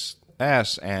worker's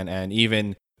ass, and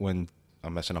even when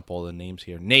I'm messing up all the names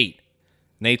here,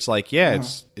 Nate's like,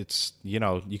 it's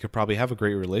you could probably have a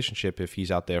great relationship if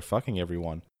he's out there fucking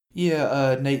everyone.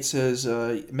 Yeah, Nate says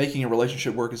making a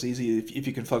relationship work is easy if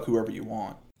you can fuck whoever you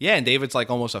want. Yeah, and David's like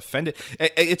almost offended.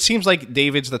 It seems like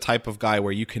David's the type of guy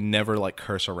where you can never like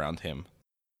curse around him.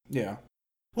 Yeah.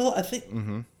 Well, I think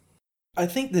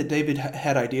that David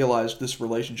had idealized this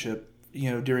relationship,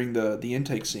 during the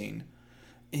intake scene.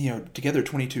 Together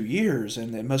 22 years,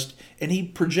 and he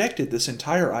projected this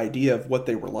entire idea of what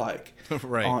they were like.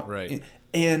 Right.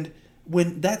 And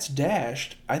when that's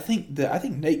dashed, I think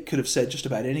Nate could have said just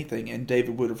about anything, and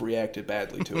David would have reacted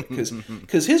badly to it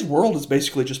because his world has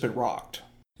basically just been rocked.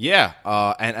 Yeah,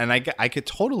 and I could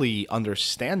totally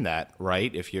understand that,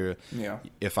 right? If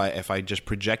I just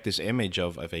project this image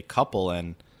of a couple,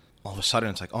 and all of a sudden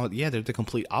it's like, oh yeah, they're the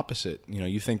complete opposite.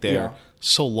 You think they're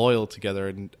so loyal together,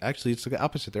 and actually it's the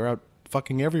opposite. They're out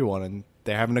fucking everyone, and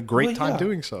they're having a great time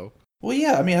doing so. Well,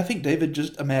 yeah, I mean, I think David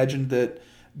just imagined that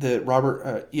that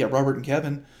Robert and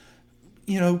Kevin,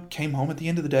 came home at the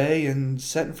end of the day and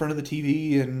sat in front of the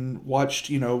TV and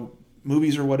watched,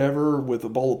 movies or whatever with a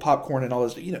bowl of popcorn and all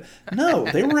this. No,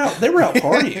 they were out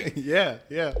partying.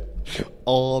 Yeah.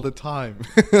 All the time.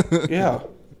 Yeah.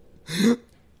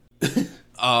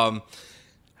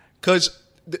 Because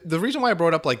the reason why I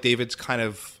brought up like David's kind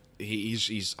of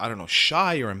he's I don't know,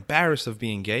 shy or embarrassed of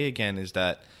being gay again is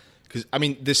that because I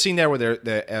mean the scene there where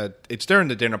it's during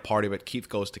the dinner party, but Keith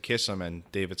goes to kiss him and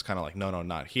David's kind of like no,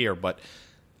 not here. But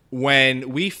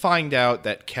when we find out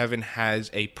that Kevin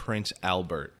has a Prince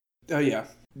Albert. Oh yeah.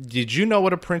 Did you know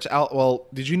what a Prince Albert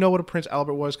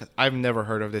was? Because I've never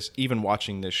heard of this, even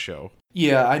watching this show.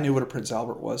 Yeah, I knew what a Prince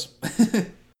Albert was.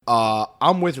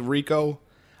 I'm with Rico.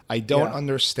 I don't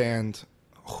understand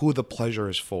who the pleasure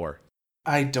is for.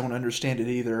 I don't understand it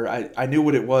either. I knew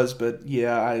what it was, but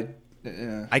yeah,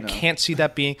 I can't see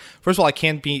that being. First of all, I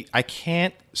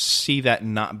can't see that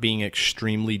not being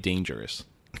extremely dangerous.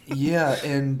 Yeah,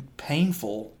 and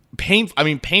painful.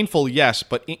 Painful, yes,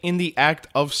 but in the act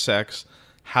of sex,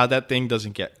 how that thing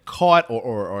doesn't get caught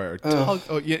or tugged.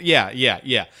 Oh,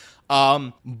 yeah.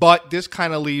 But this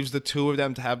kind of leaves the two of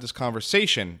them to have this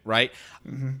conversation, right?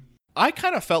 Mm-hmm. I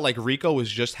kind of felt like Rico was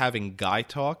just having guy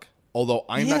talk, although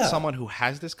I'm not someone who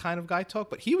has this kind of guy talk,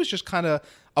 but he was just kind of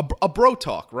a bro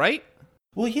talk, right?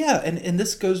 Well, yeah, and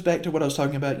this goes back to what I was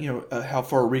talking about, how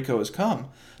far Rico has come.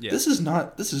 Yeah. This is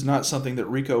not something that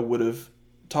Rico would have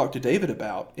talked to David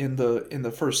about in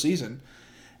the first season.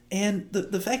 And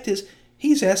the fact is,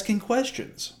 he's asking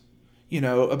questions,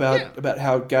 about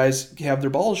how guys have their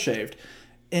balls shaved.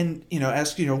 And,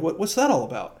 ask, what's that all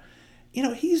about?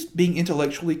 He's being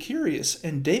intellectually curious,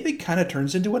 and David kind of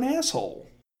turns into an asshole.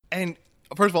 And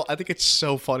first of all, I think it's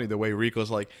so funny the way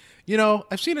Rico's like,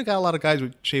 I've seen a lot of guys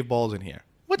with shaved balls in here.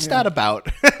 What's that about?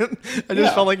 I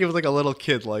just felt like he was like a little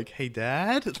kid, like, hey,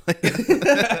 Dad?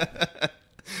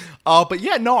 But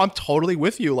yeah, no, I'm totally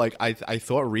with you. Like, I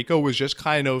thought Rico was just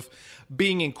kind of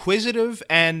being inquisitive,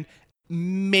 and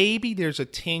maybe there's a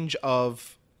tinge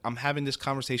of, I'm having this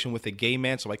conversation with a gay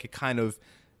man, so I could kind of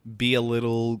be a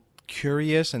little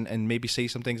curious and maybe say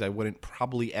some things I wouldn't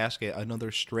probably ask another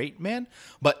straight man.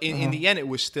 But in the end, it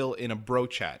was still in a bro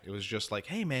chat. It was just like,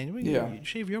 hey, man, you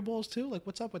shave your balls too? Like,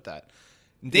 what's up with that?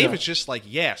 And David's just like,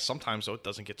 sometimes though it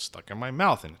doesn't get stuck in my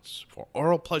mouth, and it's for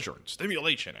oral pleasure and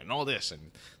stimulation and all this.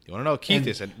 And you want to know what Keith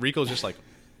is? And Rico's just like,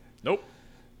 nope,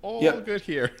 all good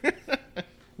here.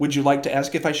 Would you like to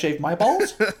ask if I shaved my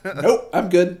balls? Nope, I'm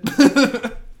good.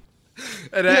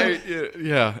 And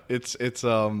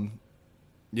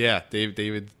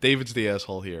David's the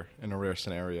asshole here in a rare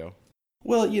scenario.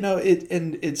 Well,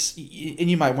 and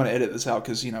you might want to edit this out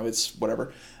because it's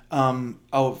whatever.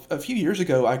 A few years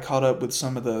ago, I caught up with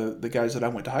some of the guys that I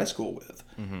went to high school with,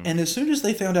 and as soon as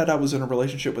they found out I was in a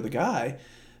relationship with a guy,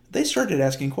 they started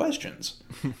asking questions.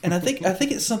 And I think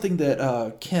it's something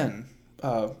that Ken,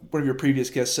 one of your previous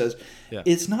guests, says. Yeah.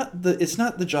 It's not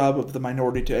the job of the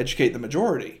minority to educate the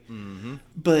majority,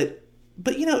 but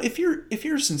if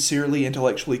you're sincerely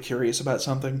intellectually curious about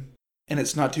something and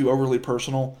it's not too overly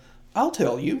personal, I'll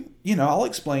tell you. I'll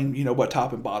explain. What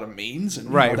top and bottom means and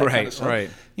that kind of stuff. Right.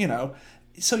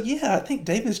 So I think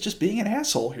David's just being an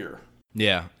asshole here.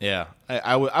 Yeah.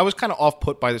 I was kind of off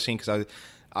put by the scene because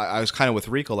I was kind of with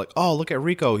Rico, like, oh, look at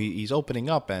Rico, he's opening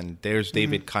up, and there's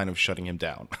David kind of shutting him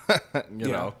down. you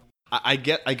know. I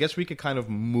guess we could kind of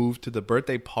move to the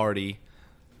birthday party.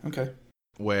 Okay.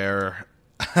 Where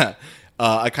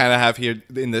I kind of have here,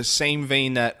 in the same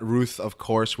vein that Ruth, of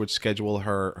course, would schedule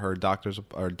her doctor's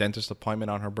or dentist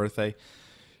appointment on her birthday,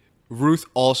 Ruth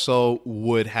also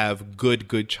would have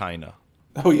good china.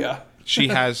 Oh, yeah. She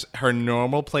has her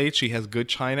normal plate, she has good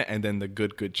china, and then the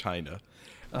good china.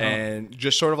 Uh-huh. And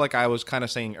just sort of like I was kind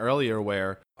of saying earlier,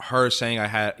 where her saying I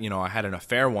had an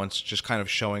affair once, just kind of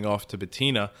showing off to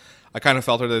Bettina, I kind of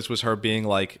felt that this was her being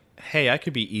like, hey, I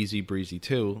could be easy breezy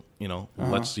too.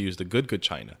 Let's use the good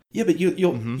china. Yeah, but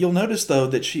you'll notice though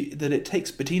that it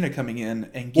takes Bettina coming in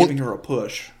and giving her a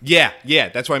push. Yeah,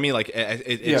 that's what I mean. Like,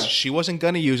 she wasn't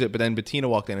gonna use it, but then Bettina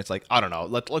walked in. It's like, I don't know.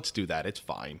 Let's do that. It's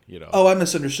fine. Oh, I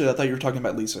misunderstood. I thought you were talking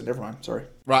about Lisa. Never mind. Sorry.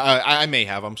 Right, I may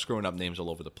have. I'm screwing up names all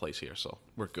over the place here, so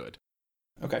we're good.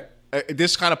 Okay.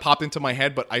 This kind of popped into my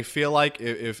head, but I feel like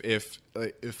if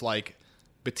like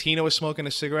Bettina was smoking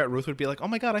a cigarette, Ruth would be like, oh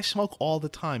my God, I smoke all the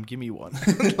time. Give me one.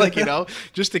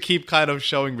 Just to keep kind of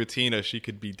showing Bettina she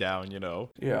could be down,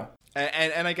 Yeah.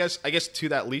 And I guess to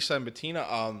that Lisa and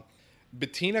Bettina,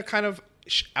 Bettina kind of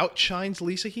outshines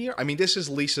Lisa here. I mean, this is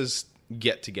Lisa's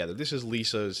get together. This is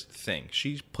Lisa's thing.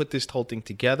 She put this whole thing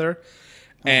together.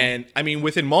 And, I mean,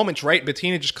 within moments, right,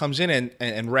 Bettina just comes in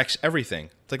and wrecks everything.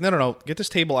 It's like, no, get this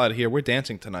table out of here. We're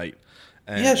dancing tonight.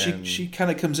 And, she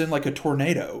kind of comes in like a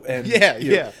tornado. And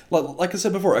yeah. Like I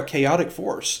said before, a chaotic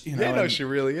force. She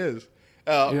really is.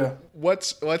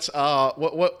 What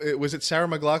was it? Sarah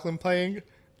McLachlan playing,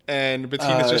 and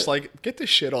Bettina's just like, get this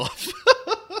shit off.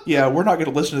 Yeah, we're not going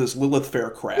to listen to this Lilith Fair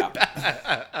crap.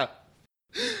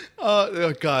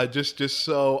 Oh God, just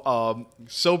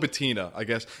so Bettina, I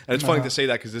guess. And it's funny to say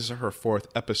that because this is her 4th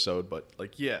episode, but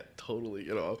like, yeah, totally,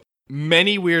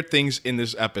 Many weird things in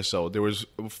this episode. There was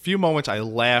a few moments I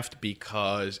laughed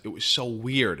because it was so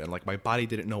weird and like my body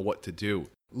didn't know what to do.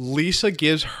 Lisa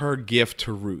gives her gift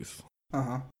to Ruth.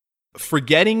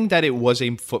 Forgetting that it was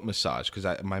a foot massage,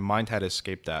 because my mind had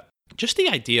escaped that. Just the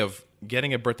idea of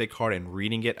getting a birthday card and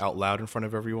reading it out loud in front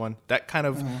of everyone, that kind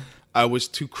of, I was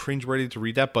too cringeworthy to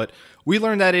read that. But we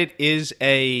learned that it is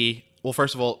well,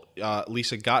 first of all,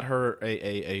 Lisa got her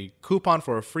a coupon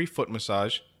for a free foot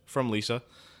massage from Lisa,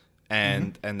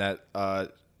 and that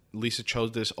Lisa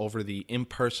chose this over the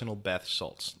impersonal bath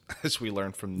salts, as we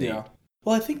learned from Nate. Yeah.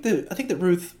 Well, I think that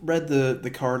Ruth read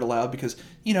the card aloud because,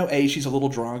 she's a little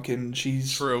drunk and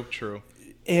she's... True.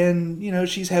 And,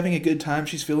 she's having a good time.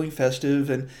 She's feeling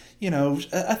festive. And,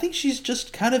 I think she's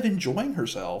just kind of enjoying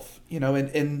herself,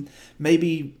 and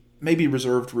maybe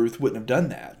reserved Ruth wouldn't have done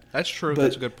that. That's true.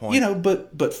 That's a good point.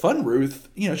 But fun Ruth,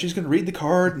 she's going to read the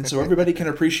card and so everybody can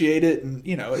appreciate it. And,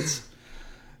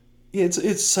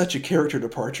 it's such a character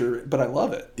departure, but I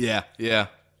love it. Yeah.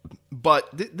 But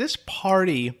this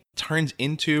party turns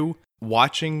into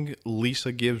watching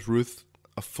Lisa gives Ruth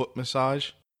a foot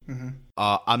massage.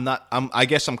 I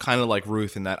guess I'm kind of like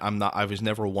Ruth in that I was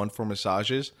never one for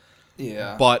massages.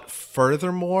 Yeah. But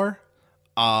furthermore,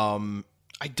 I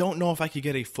don't know if I could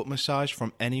get a foot massage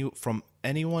from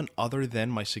anyone other than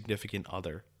my significant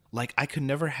other. Like, I could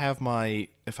never have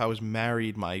if I was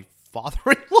married, my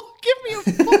father-in-law give me a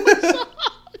foot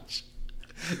massage.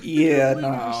 Yeah,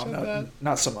 no,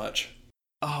 not so much.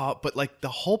 But like the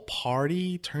whole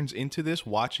party turns into this,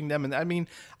 watching them, and I mean,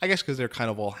 I guess because they're kind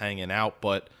of all hanging out,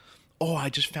 but I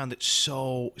just found it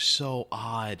so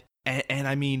odd. And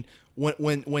I mean,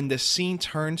 when the scene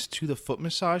turns to the foot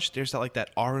massage, there's that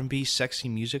R&B sexy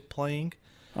music playing.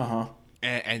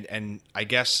 And I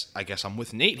guess I'm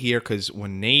with Nate here, because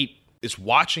when Nate is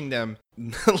watching them,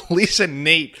 Lisa and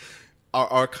Nate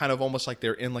are kind of almost like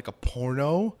they're in like a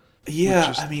porno.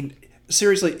 Yeah, I mean,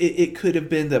 seriously, it could have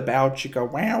been the bow chicka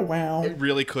wow wow. It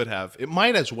really could have. It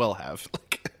might as well have.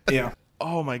 Yeah.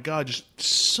 Oh my God, just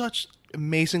such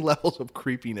amazing levels of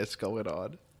creepiness going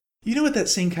on. You know what that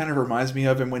scene kind of reminds me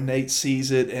of? And when Nate sees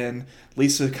it and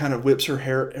Lisa kind of whips her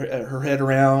head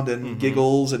around and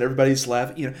giggles and everybody's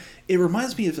laughing. It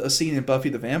reminds me of a scene in Buffy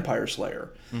the Vampire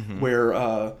Slayer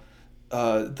where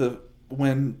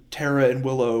when Tara and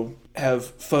Willow have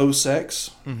faux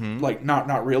sex, like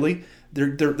not really.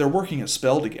 They're working a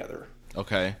spell together.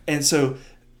 Okay. And so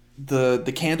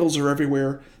the candles are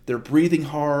everywhere. They're breathing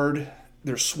hard.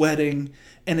 They're sweating.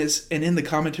 And in the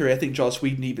commentary, I think Joss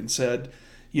Whedon even said,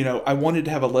 I wanted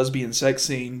to have a lesbian sex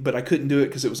scene, but I couldn't do it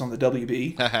because it was on the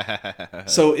WB.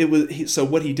 So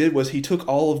what he did was he took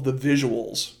all of the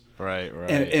visuals, right,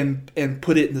 and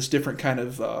put it in this different kind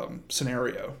of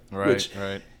scenario.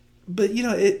 Right. But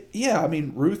I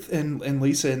mean, Ruth and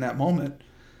Lisa in that moment,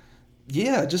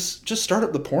 just start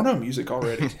up the porno music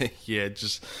already. Yeah,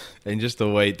 just the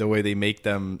way they make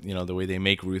them, the way they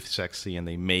make Ruth sexy and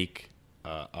they make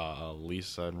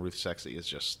Lisa and Ruth sexy is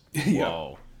just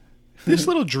whoa. This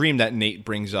little dream that Nate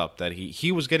brings up, that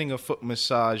he was getting a foot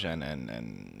massage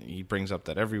and he brings up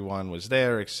that everyone was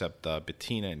there except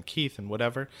Bettina and Keith and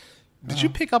whatever. Did you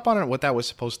pick up on it, what that was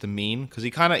supposed to mean? Because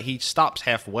he stops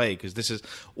halfway, because this is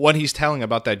what he's telling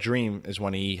about that dream is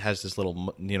when he has this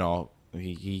little,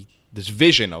 this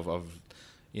vision of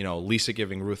Lisa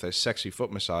giving Ruth a sexy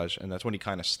foot massage, and that's when he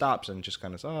kind of stops and just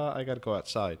kind of says, I got to go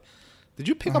outside. Did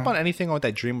you pick up on anything on what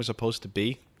that dream was supposed to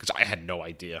be? Because I had no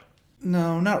idea.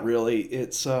 No, not really.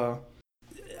 It's I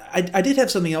did have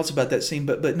something else about that scene,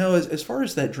 but no, as far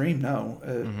as that dream,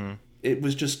 no. It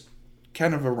was just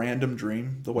kind of a random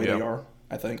dream, the way they are,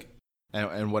 I think.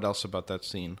 And what else about that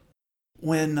scene?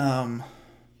 When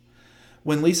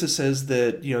Lisa says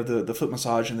that, the foot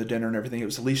massage and the dinner and everything, it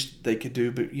was the least they could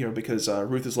do, but because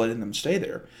Ruth is letting them stay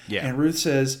there. Yeah. And Ruth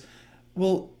says,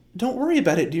 well, don't worry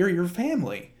about it, dear, you're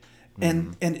family.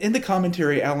 And in the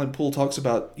commentary, Alan Poole talks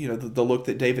about, the look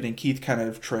that David and Keith kind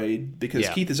of trade, because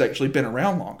Keith has actually been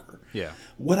around longer. Yeah.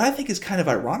 What I think is kind of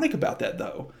ironic about that,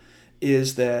 though,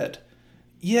 is that,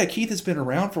 Keith has been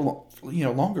around for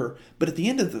longer, but at the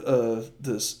end of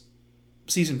this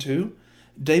season 2,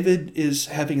 David is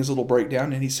having his little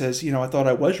breakdown, and he says, I thought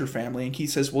I was your family. And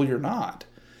Keith says, well, you're not.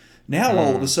 Now,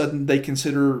 all of a sudden, they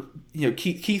consider,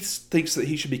 Keith thinks that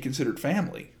he should be considered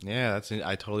family. Yeah,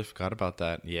 I totally forgot about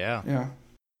that. Yeah. Yeah.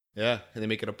 Yeah, and they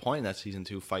make it a point in that season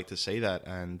 2 fight to say that,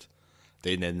 and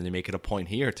they make it a point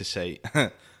here to say,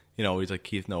 he's like,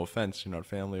 Keith, no offense, you're not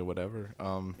family or whatever.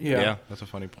 Yeah, that's a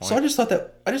funny point. So I just thought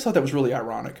that was really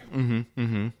ironic.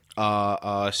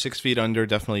 6 Feet Under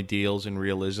definitely deals in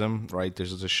realism, right?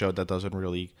 This is a show that doesn't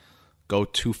really go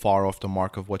too far off the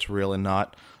mark of what's real and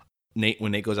not.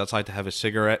 When Nate goes outside to have a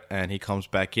cigarette and he comes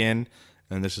back in,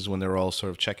 and this is when they're all sort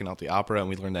of checking out the opera, and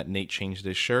we learn that Nate changed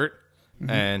his shirt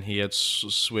and he had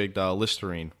swigged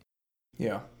Listerine.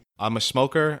 Yeah. I'm a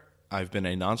smoker. I've been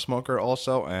a non-smoker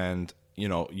also, and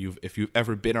if you've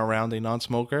ever been around a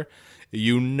non-smoker,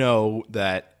 you know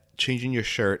that changing your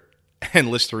shirt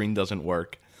and Listerine doesn't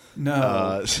work.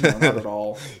 No, no, not at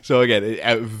all. So again,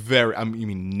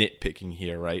 nitpicking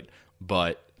here, right?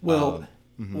 But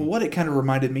what it kind of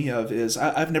reminded me of is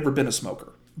I've never been a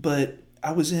smoker, but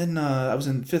I was in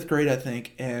 5th grade, I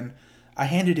think, and I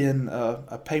handed in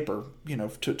a paper,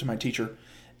 to my teacher,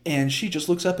 and she just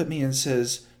looks up at me and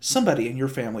says, "Somebody in your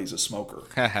family is a smoker."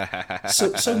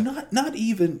 so not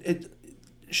even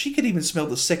she could even smell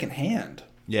the second hand.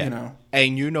 Yeah,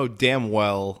 and damn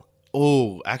well.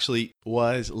 Oh, actually,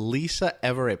 was Lisa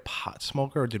ever a pot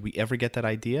smoker, or did we ever get that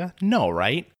idea? No,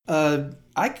 right? I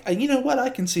I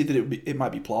can see that it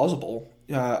might be plausible.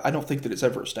 I don't think that it's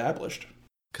ever established.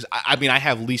 Because I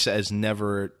have Lisa as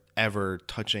never ever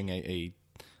touching a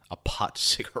pot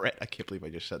cigarette. I can't believe I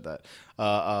just said that.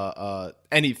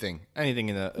 Anything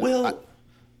in the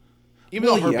even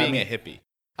though her being a hippie,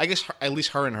 I guess at least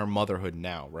her in her motherhood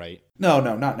now, right? No,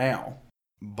 not now.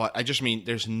 But I just mean,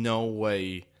 there's no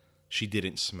way she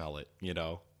didn't smell it,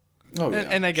 Oh yeah.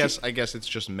 And I guess it's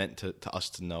just meant to us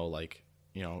to know, like,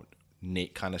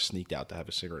 Nate kind of sneaked out to have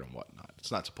a cigarette and whatnot.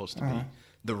 It's not supposed to be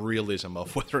the realism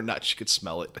of whether or not she could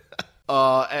smell it.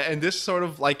 And this sort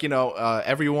of like,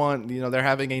 everyone, they're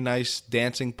having a nice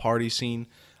dancing party scene.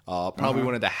 Probably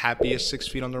one of the happiest 6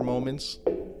 Feet Under moments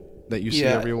that you see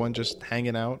everyone just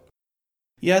hanging out.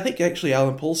 Yeah, I think actually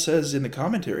Alan Poole says in the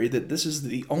commentary that this is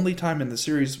the only time in the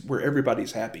series where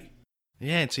everybody's happy.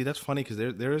 Yeah, and see, that's funny because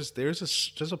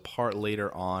there's a part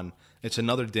later on. It's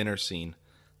another dinner scene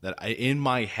that in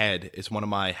my head is one of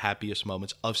my happiest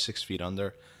moments of 6 Feet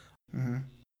Under.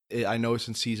 I know it's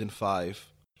in season 5,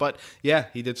 but yeah,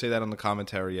 he did say that on the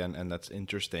commentary, and that's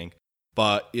interesting.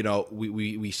 But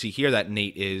we see here that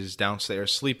Nate is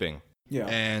downstairs sleeping. Yeah,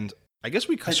 and I guess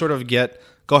we sort of get.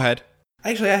 Go ahead.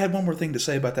 Actually, I had one more thing to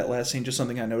say about that last scene. Just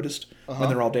something I noticed when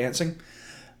they're all dancing.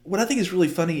 What I think is really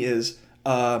funny is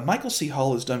Michael C.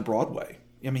 Hall has done Broadway.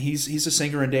 I mean, he's a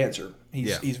singer and dancer.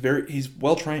 He's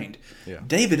well trained. Yeah.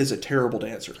 David is a terrible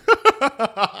dancer.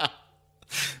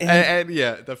 and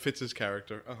that fits his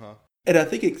character. And I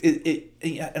think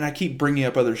it and I keep bringing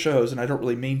up other shows, and I don't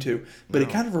really mean to, but it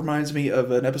kind of reminds me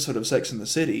of an episode of Sex and the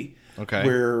City,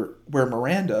 where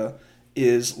Miranda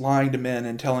is lying to men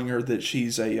and telling her that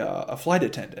she's a flight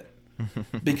attendant.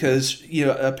 Because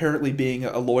apparently being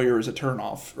a lawyer is a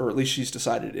turnoff, or at least she's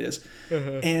decided it is.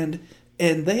 And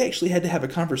they actually had to have a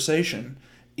conversation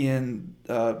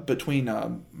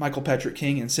between Michael Patrick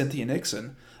King and Cynthia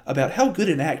Nixon about how good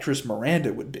an actress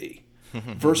Miranda would be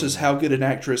versus how good an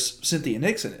actress Cynthia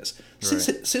Nixon is.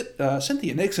 Right.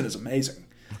 Cynthia Nixon is amazing.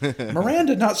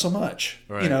 Miranda, not so much.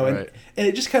 And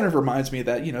it just kind of reminds me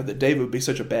that that David would be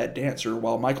such a bad dancer,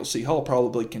 while Michael C. Hall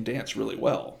probably can dance really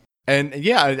well. And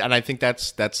and I think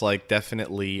that's like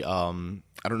definitely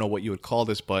I don't know what you would call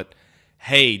this, but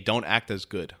hey, don't act as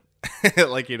good.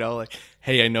 like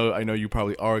hey, I know you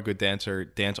probably are a good dancer,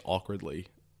 dance awkwardly.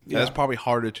 Yeah. That's probably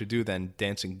harder to do than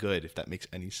dancing good, if that makes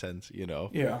any sense,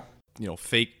 Yeah.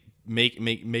 Fake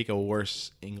make a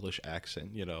worse English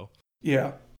accent,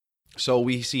 Yeah. So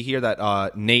we see here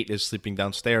that Nate is sleeping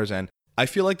downstairs, and I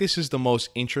feel like this is the most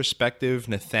introspective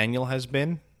Nathaniel has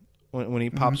been when he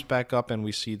pops back up, and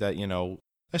we see that,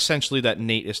 essentially that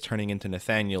Nate is turning into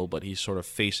Nathaniel, but he's sort of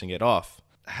facing it off.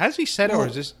 Has he said it, or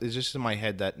is this in my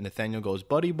head that Nathaniel goes,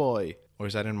 buddy boy, or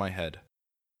is that in my head?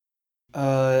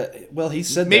 Well, he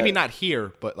said maybe not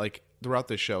here, but like throughout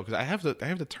the show, because I have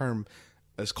the term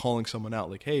as calling someone out,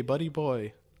 like, hey, buddy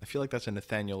boy. I feel like that's a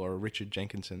Nathaniel or a Richard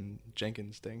Jenkins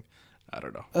thing. I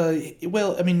don't know.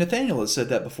 Well, I mean, Nathaniel has said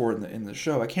that before in the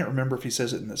show. I can't remember if he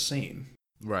says it in this scene.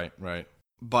 Right.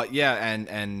 But yeah,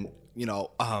 and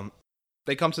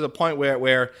they come to the point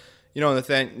where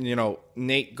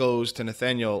Nate goes to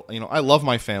Nathaniel. I love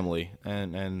my family,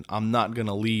 and I'm not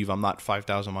gonna leave. I'm not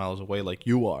 5,000 miles away like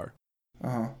you are.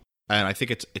 And I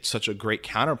think it's such a great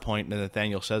counterpoint that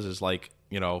Nathaniel says is like,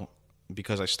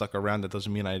 because I stuck around, that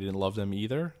doesn't mean I didn't love them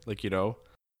either. Like,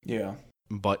 Yeah.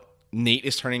 But Nate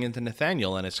is turning into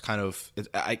Nathaniel, and it's kind of,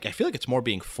 I feel like it's more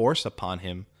being forced upon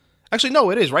him. Actually, no,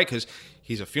 it is, right? Because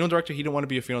he's a funeral director. He didn't want to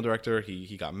be a funeral director.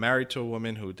 He got married to a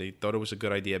woman who they thought it was a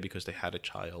good idea because they had a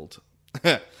child.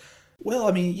 Well,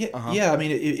 I mean, yeah. I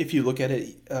mean, if you look at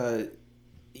it,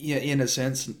 in a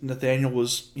sense, Nathaniel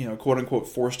was, quote unquote,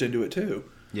 forced into it too.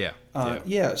 Yeah.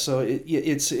 Yeah. So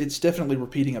it's definitely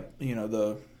repeating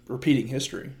the repeating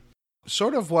history.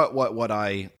 Sort of what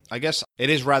I guess it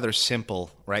is rather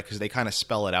simple, right? Because they kind of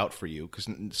spell it out for you. Because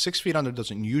 6 Feet Under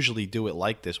doesn't usually do it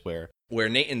like this, where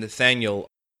Nate and Nathaniel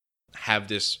have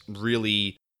this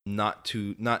really not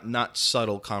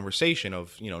subtle conversation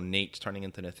of Nate turning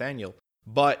into Nathaniel,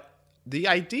 but the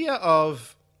idea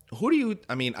of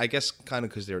I guess kind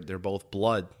of because they're both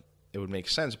blood, it would make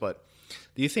sense. But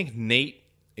do you think Nate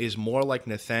is more like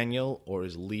Nathaniel, or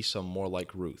is Lisa more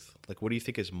like Ruth? Like, what do you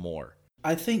think is more?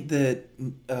 I think that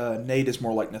Nate is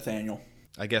more like Nathaniel.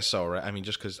 I guess so, right? I mean,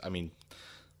 just because,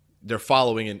 they're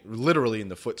following literally in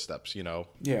the footsteps,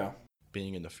 Yeah.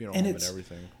 Being in the funeral home and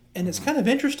everything. And it's kind of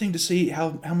interesting to see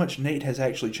how much Nate has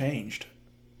actually changed.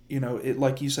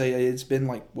 Like you say, it's been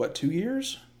like, 2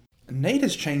 years? Nate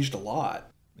has changed a lot.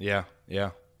 Yeah.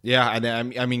 And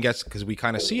I mean, guess because we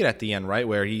kind of see it at the end, right?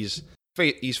 Where he's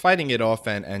fighting it off,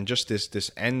 and just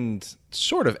this end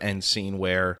scene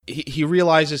where he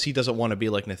realizes he doesn't want to be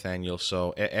like Nathaniel.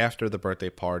 So after the birthday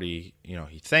party,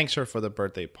 he thanks her for the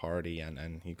birthday party,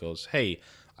 and he goes, "Hey,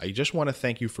 I just want to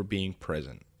thank you for being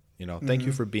present. Thank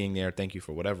you for being there. Thank you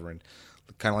for whatever." And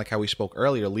kind of like how we spoke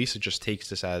earlier, Lisa just takes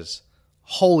this as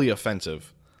wholly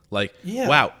offensive. Like,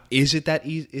 wow, is it that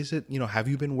easy? Is it, have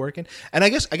you been working? And I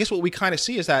guess what we kind of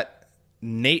see is that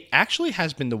Nate actually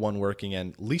has been the one working,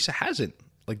 and Lisa hasn't.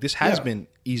 Like, this has been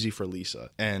easy for Lisa.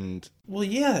 And well,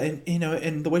 yeah, and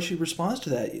and the way she responds to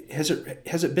that,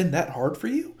 has it been that hard for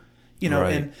you?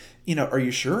 Right. And are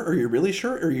you sure? Are you really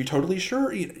sure? Are you totally sure?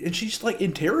 And she's like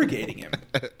interrogating him.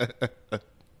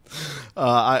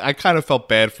 I kind of felt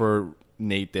bad for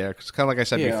Nate there, because kind of like I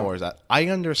said before, is that I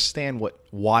understand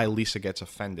why Lisa gets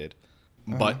offended,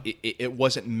 but it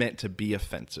wasn't meant to be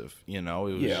offensive. It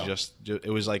was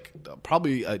it was like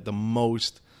probably the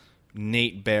most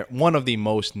one of the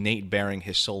most Nate bearing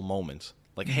his soul moments.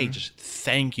 Like, hey, just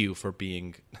thank you for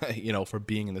being, for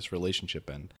being in this relationship.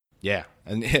 And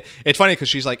and it's funny because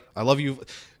she's like, I love you.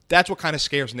 That's what kind of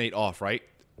scares Nate off, right?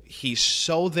 He's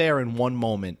so there in one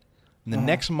moment. And the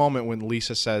next moment when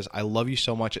Lisa says, I love you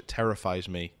so much, it terrifies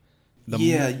me.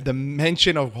 The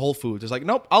mention of Whole Foods is like,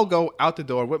 nope, I'll go out the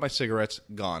door with my cigarettes,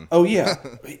 gone. Oh, yeah.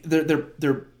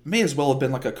 there may as well have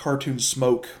been like a cartoon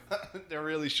smoke. There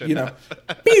really should have.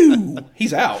 Pew!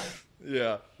 He's out.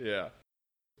 Yeah.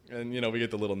 And, we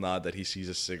get the little nod that he sees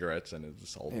his cigarettes and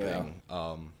this whole thing.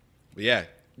 But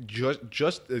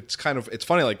just it's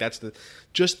funny, like that's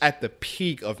just at the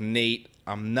peak of Nate.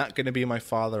 I'm not going to be my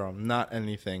father. I'm not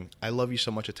anything. I love you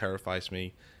so much it terrifies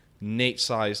me.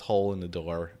 Nate-sized hole in the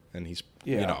door, and he's,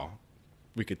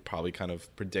 we could probably kind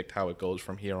of predict how it goes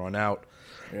from here on out.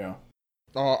 Yeah.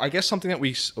 I guess something that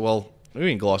we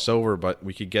can gloss over, but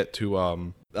we could get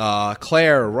to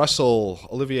Claire, Russell,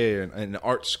 Olivier, in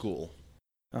art school.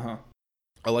 Uh-huh.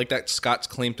 I like that Scott's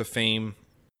claim to fame.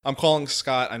 I'm calling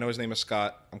Scott, I know his name is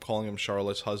Scott, I'm calling him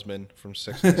Charlotte's husband from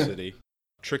Sex and the City.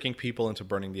 Tricking people into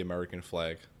burning the American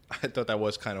flag. I thought that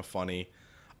was kind of funny.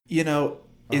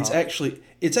 It's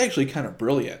actually kind of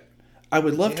brilliant. I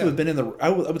would love to have been in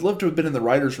the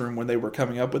writers' room when they were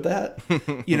coming up with that.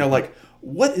 Like,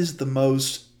 what is the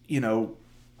most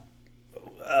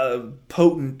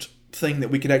potent thing that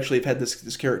we could actually have had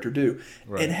this character do?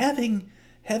 Right. And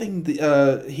having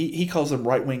the he calls them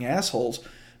right-wing assholes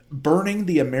burning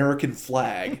the American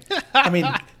flag. I mean,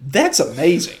 that's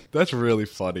amazing. That's really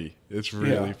funny. It's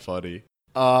really funny.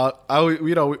 We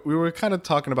were kind of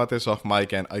talking about this off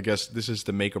mic, and I guess this is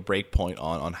the make or break point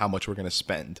on how much we're going to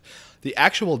spend. The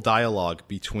actual dialogue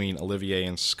between Olivier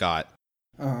and Scott,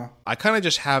 I kind of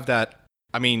just have that.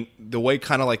 I mean, the way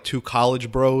kind of like two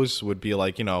college bros would be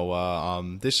like,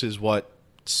 this is what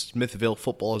Smithville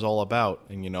football is all about,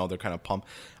 and they're kind of pumped.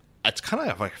 It's kind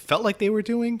of like I felt like they were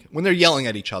doing when they're yelling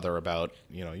at each other about,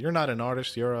 you're not an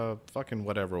artist, you're a fucking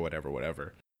whatever.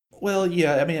 Well,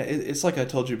 yeah, I mean, it's like I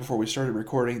told you before we started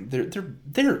recording. They're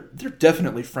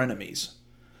definitely frenemies.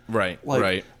 Right.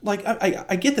 Like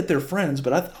I get that they're friends,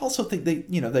 but I also think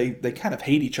they kind of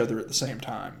hate each other at the same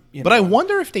time. But I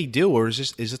wonder if they do, or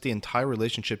is it the entire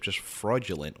relationship just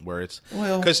fraudulent? Where it's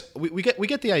because we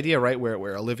get the idea, right?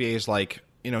 Where Olivier is like,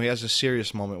 he has a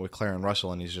serious moment with Claire and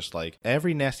Russell, and he's just like,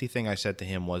 every nasty thing I said to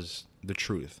him was the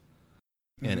truth,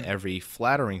 and every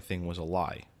flattering thing was a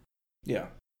lie. Yeah.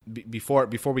 Before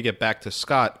we get back to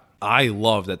Scott, I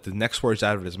love that the next words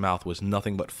out of his mouth was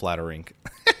nothing but flattering.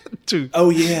 Dude. Oh,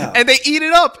 yeah. And they eat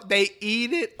it up. They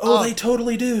eat it up. Oh, they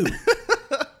totally do.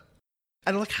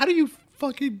 And like, how do you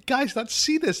fucking guys not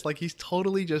see this? Like, he's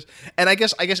totally just... And I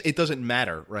guess it doesn't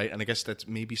matter, right? And I guess that's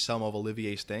maybe some of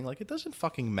Olivier's thing. Like, it doesn't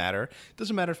fucking matter. It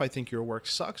doesn't matter if I think your work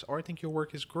sucks or I think your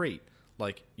work is great.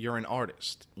 Like, you're an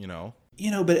artist,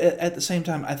 But at the same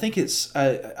time, I think it's...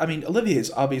 I mean, Olivier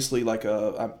is obviously like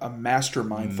a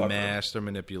mastermind fucker. Master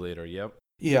manipulator, yep.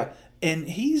 Yeah, and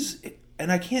he's...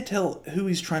 And I can't tell who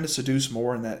he's trying to seduce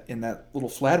more in that little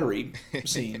flattery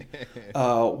scene.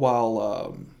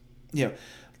 He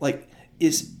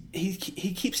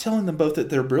keeps telling them both that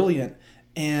they're brilliant,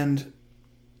 and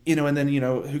and then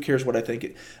who cares what I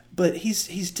think? But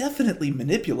he's definitely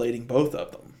manipulating both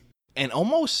of them. And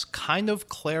almost kind of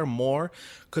Claire more,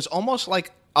 because almost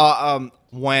like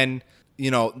when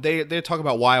they talk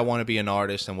about why I want to be an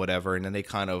artist and whatever, and then they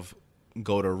kind of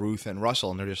go to Ruth and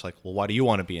Russell, and they're just like, well, why do you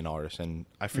want to be an artist? And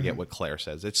I forget what Claire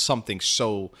says. It's something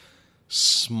so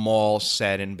small,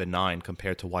 sad, and benign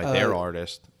compared to why they're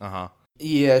artists.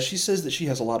 Yeah, she says that she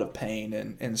has a lot of pain,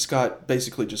 and Scott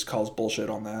basically just calls bullshit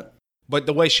on that. But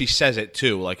the way she says it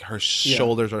too, like her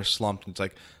shoulders are slumped. It's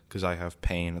like, because I have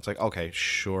pain. It's like, okay,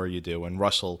 sure you do. And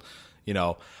Russell,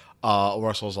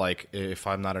 Russell's like, if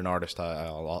I'm not an artist,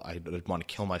 I want to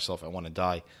kill myself. I want to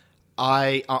die.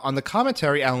 On the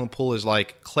commentary, Alan Poole is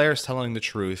like, Claire's telling the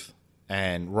truth,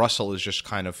 and Russell is just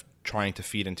kind of trying to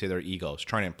feed into their egos,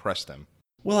 trying to impress them.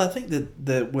 Well, I think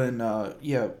that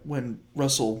when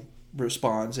Russell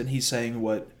responds and he's saying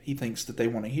what he thinks that they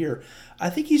want to hear, I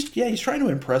think he's trying to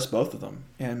impress both of them.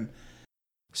 And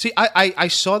see, I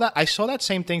saw that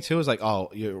same thing too. It was like, oh,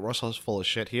 Russell's full of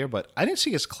shit here, but I didn't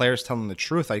see as Claire's telling the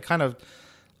truth. I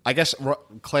guess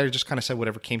Claire just kind of said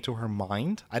whatever came to her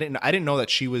mind. I didn't know that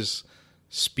she was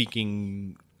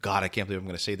speaking. God, I can't believe I'm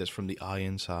going to say this, from the eye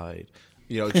inside.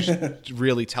 Just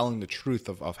really telling the truth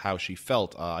of how she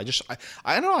felt. I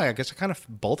don't know. I guess I kind of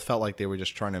both felt like they were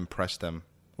just trying to impress them.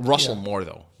 Russell more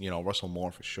though. Russell more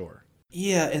for sure.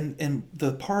 Yeah, and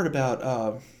the part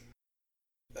about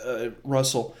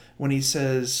Russell when he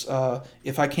says,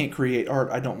 "If I can't create art,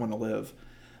 I don't want to live."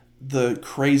 The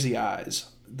crazy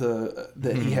eyes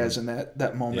that he has in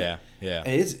that moment. Yeah.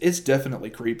 It's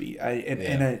definitely creepy.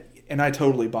 And I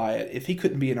totally buy it. If he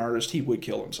couldn't be an artist, he would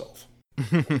kill himself.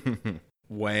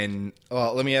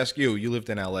 Let me ask you. You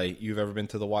lived in LA. You've ever been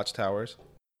to the Watchtowers?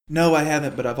 No, I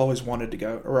haven't, but I've always wanted to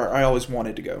go, or I always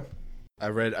wanted to go. I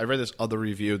read this other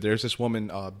review. There's this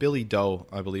woman, Billy Doe,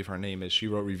 I believe her name is. She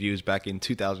wrote reviews back in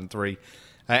 2003,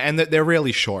 and they're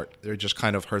really short. They're just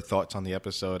kind of her thoughts on the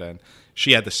episode, and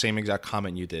she had the same exact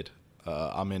comment you did.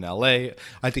 I'm in LA.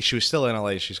 I think she was still in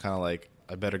LA. She's kind of like,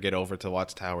 I better get over to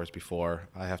Watchtowers before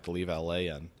I have to leave LA.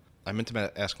 And I meant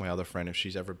to ask my other friend if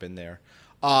she's ever been there.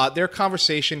 Their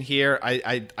conversation here,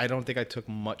 I don't think I took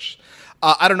much.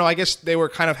 I don't know. I guess they were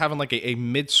kind of having like a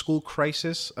mid-school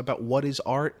crisis about what is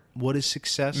art, what is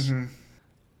success.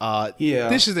 Yeah.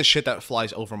 This is the shit that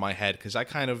flies over my head because I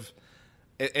kind of,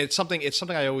 it's something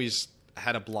I always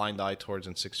had a blind eye towards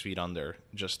in 6 Feet Under.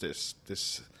 Just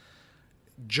this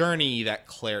journey that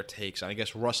Claire takes, and I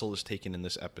guess Russell is taken in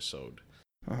this episode.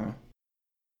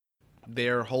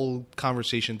 Their whole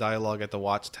conversation dialogue at the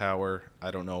Watchtower,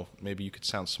 I don't know, maybe you could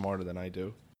sound smarter than I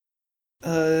do.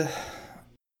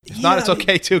 If not, it's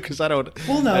okay too, because I don't...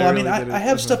 Well, no, I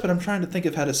have stuff, but I'm trying to think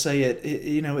of how to say it.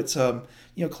 It's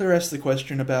Claire asked the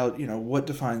question about, what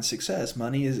defines success?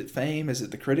 Money? Is it fame? Is it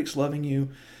the critics loving you?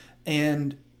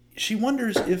 And she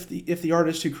wonders if the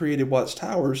artist who created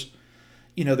Watchtowers,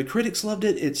 the critics loved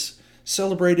it, it's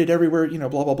celebrated everywhere,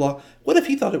 blah, blah, blah. What if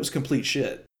he thought it was complete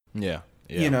shit? Yeah.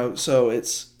 So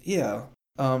it's,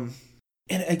 and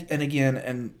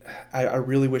again, I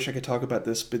really wish I could talk about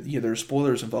this, but there are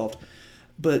spoilers involved.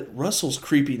 But Russell's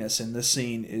creepiness in this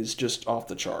scene is just off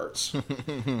the charts.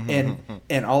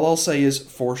 and all I'll say is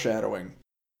foreshadowing.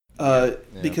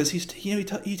 Because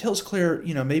he tells Claire,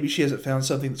 maybe she hasn't found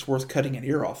something that's worth cutting an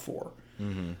ear off for.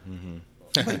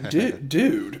 Like,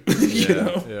 dude.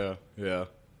 Yeah.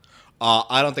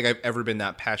 I don't think I've ever been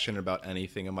that passionate about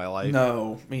anything in my life.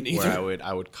 No, me neither. Where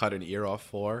I would cut an ear off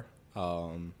for.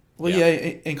 And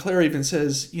Claire even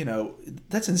says,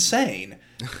 that's insane.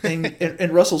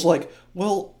 And Russell's like,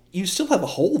 well, you still have a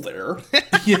hole there.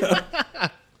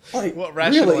 Like, what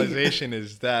rationalization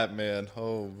is that, man?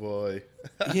 Oh boy.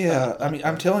 Yeah,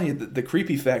 I'm telling you, the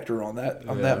creepy factor on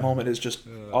that moment is just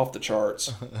off the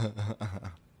charts.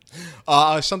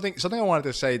 Something I wanted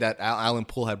to say that Alan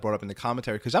Poole had brought up in the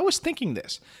commentary, because I was thinking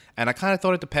this, and I kind of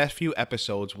thought it the past few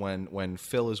episodes when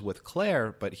Phil is with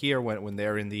Claire, but here when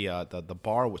they're in the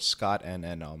bar with Scott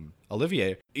and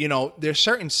Olivier, there's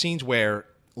certain scenes where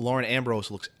Lauren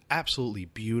Ambrose looks absolutely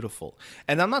beautiful,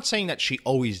 and I'm not saying that she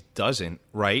always doesn't,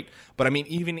 right? But I mean,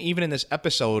 even in this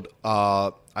episode,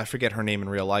 I forget her name in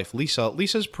real life.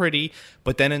 Lisa's pretty,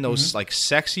 but then in those like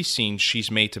sexy scenes,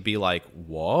 she's made to be like,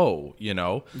 whoa,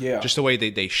 Yeah. Just the way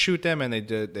they shoot them and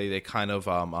they kind of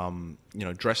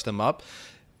dress them up.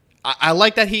 I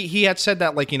like that he had said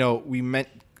that, like,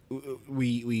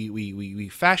 we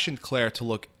fashioned Claire to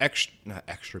look not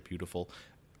extra beautiful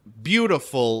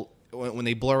when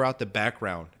they blur out the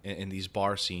background in these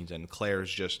bar scenes, and Claire's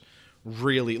just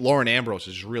really, Lauren Ambrose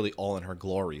is really all in her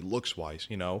glory, looks wise,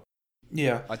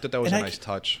 Yeah, I thought that was a nice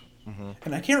touch. Mm-hmm.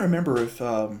 And I can't remember if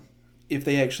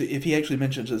he actually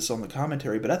mentions this on the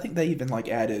commentary, but I think they even like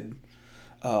added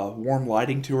warm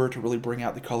lighting to her to really bring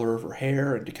out the color of her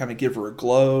hair and to kind of give her a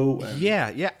glow.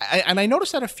 Yeah. And I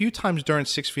noticed that a few times during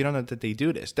 6 Feet Under that they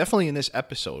do this. Definitely in this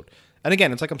episode. And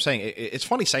again, it's like I'm saying, it's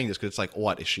funny saying this because it's like,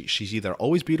 what is she? She's either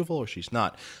always beautiful or she's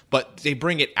not. But they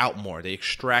bring it out more. They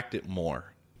extract it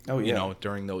more. Oh yeah.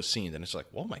 During those scenes, and it's like,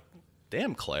 oh my,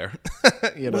 damn, Claire.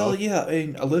 Well, yeah.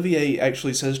 And Olivier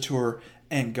actually says to her,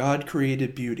 "And God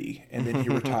created beauty, and then He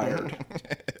retired."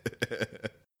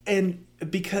 And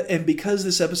because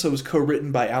this episode was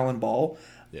co-written by Alan Ball,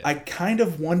 yeah. I kind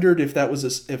of wondered if that was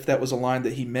a line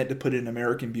that he meant to put in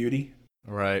American Beauty.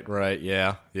 Right.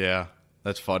 Yeah.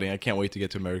 That's funny. I can't wait to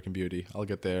get to American Beauty. I'll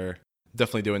get there.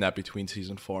 Definitely doing that between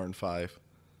season 4 and 5.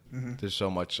 Mm-hmm. There's so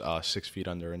much 6 Feet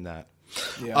Under in that.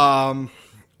 Yeah.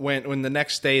 When the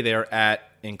next day they're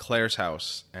in Claire's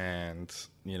house, and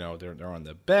they're on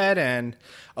the bed, and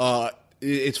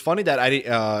it's funny that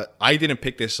I didn't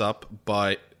pick this up,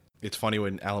 but it's funny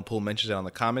when Alan Poole mentions it on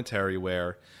the commentary,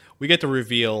 where we get the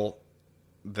reveal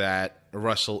that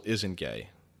Russell isn't gay,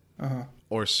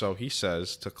 or so he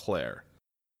says to Claire.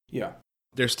 Yeah.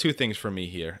 There's two things for me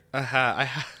here. I'm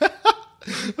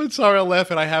sorry, I'm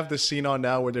laughing. I have this scene on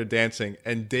now where they're dancing,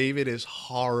 and David is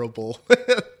horrible.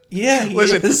 Yeah, he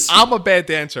Listen, is. I'm a bad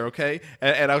dancer, okay?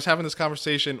 And I was having this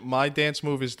conversation. My dance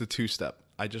move is the 2-step.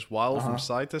 I just waddle from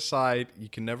side to side. You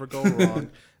can never go wrong.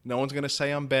 No one's gonna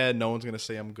say I'm bad. No one's gonna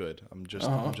say I'm good. I'm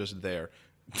just there.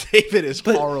 David is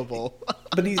horrible.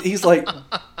 But he's like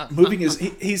moving his.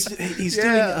 He's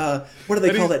doing what do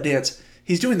they call that dance?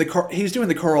 He's doing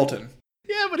the Carlton.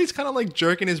 Yeah, but he's kind of like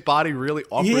jerking his body really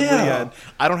awkwardly, and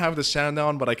I don't have the sound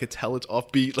down, but I could tell it's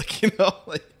offbeat.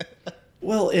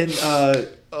 Well,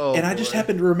 and I just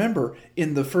happened to remember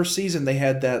in the first season they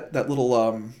had that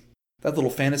little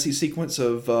fantasy sequence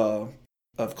of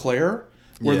Claire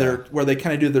where they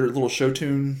kind of do their little show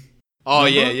tune. Oh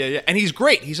number. Yeah, and he's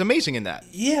great. He's amazing in that.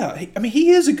 Yeah, he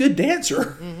is a good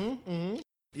dancer. Mm-hmm.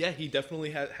 Yeah, he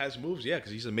definitely has moves. Yeah,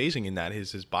 because he's amazing in that.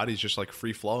 His body's just like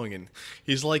free flowing, and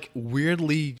he's like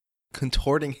weirdly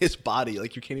contorting his body,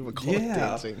 like you can't even call it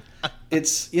dancing.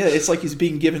 It's like he's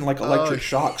being given like electric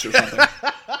shocks or something.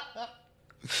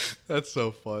 That's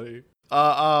so funny.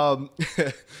 But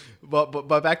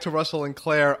back to Russell and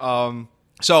Claire.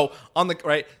 So on the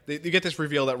right, you get this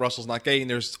reveal that Russell's not gay, and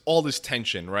there's all this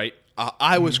tension, right?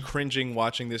 I was cringing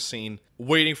watching this scene,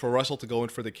 waiting for Russell to go in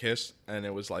for the kiss, and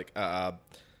it was like,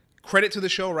 credit to the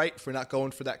show, right, for not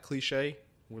going for that cliche.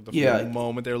 With the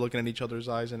moment they're looking at each other's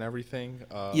eyes and everything.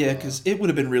 Because it would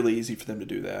have been really easy for them to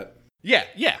do that.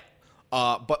 Yeah.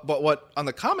 But what on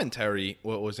the commentary,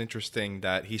 what was interesting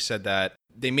that he said that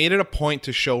they made it a point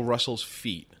to show Russell's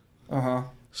feet.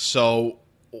 So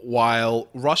while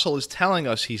Russell is telling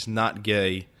us he's not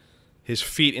gay, his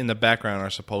feet in the background are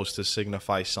supposed to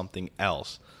signify something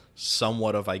else.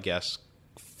 Somewhat of, I guess,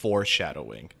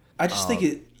 foreshadowing. I just think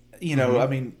it, I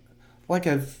mean, like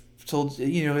I've told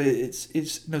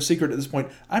it's no secret at this point,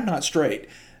 I'm not straight.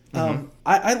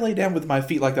 I lay down with my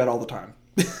feet like that all the time.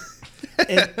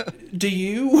 And do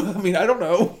you? I mean, I don't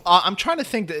know. I'm trying to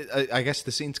think that I guess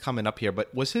the scene's coming up here,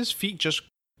 but was his feet just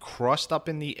crossed up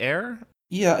in the air?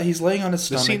 Yeah, he's laying on his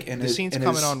stomach. The scene's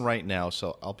coming on right now,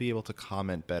 so I'll be able to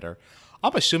comment better.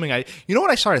 I'm assuming you know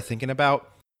what I started thinking about?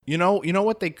 You know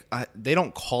what they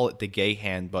don't call it the gay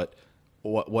hand, but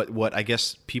what I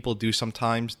guess people do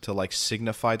sometimes to like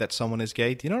signify that someone is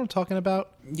gay. Do you know what I'm talking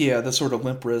about? Yeah, the sort of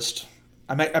limp wrist.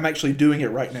 I'm actually doing it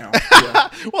right now. Yeah.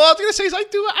 Well, I was gonna say is I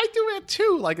do it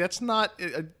too. Like that's not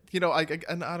I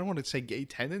don't want to say gay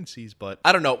tendencies, but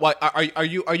I don't know. Why are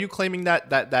you claiming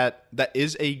that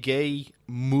is a gay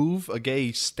move, a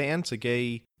gay stance, a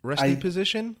gay resting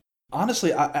position?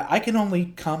 Honestly, I can only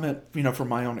comment, from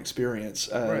my own experience.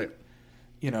 Right.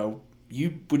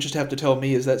 You would just have to tell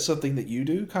me, is that something that you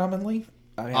do commonly?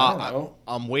 I mean, I don't know.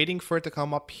 I'm waiting for it to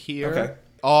come up here. Okay.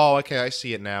 Oh, okay, I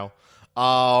see it now.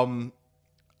 I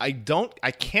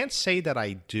can't say that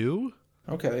I do.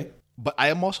 Okay. But I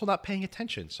am also not paying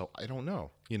attention, so I don't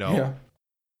know, Yeah.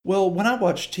 Well, when I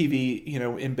watch TV,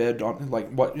 in bed, I'm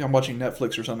watching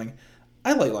Netflix or something,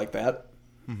 I lay like that.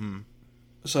 Mm-hmm.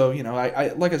 So,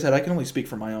 I like I said, I can only speak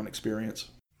from my own experience.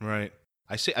 Right.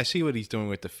 I see what he's doing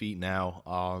with the feet now.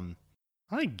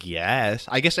 I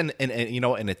guess in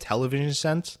a television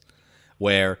sense,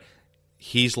 where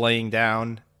he's laying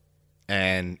down,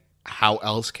 and how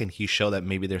else can he show that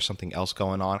maybe there's something else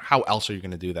going on? How else are you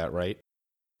going to do that, right?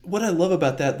 What I love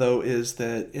about that, though, is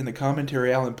that in the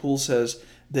commentary, Alan Poole says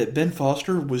that Ben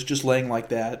Foster was just laying like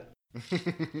that.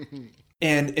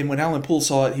 and when Alan Poole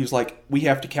saw it, he was like, we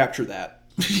have to capture that.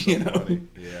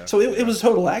 Yeah. So it was a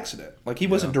total accident. Like, he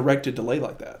wasn't directed to lay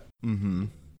like that. Mm-hmm.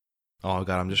 Oh,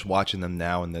 God, I'm just watching them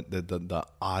now, and the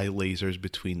eye lasers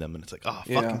between them, and it's like, oh,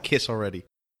 fucking kiss already.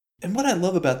 And what I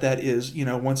love about that is,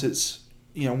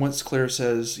 once Claire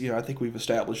says, I think we've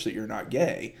established that you're not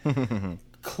gay,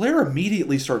 Claire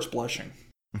immediately starts blushing.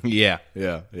 Yeah.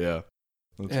 That's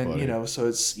and funny. So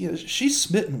it's she's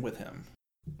smitten with him.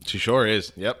 She sure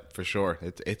is. Yep, for sure.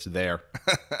 It's there.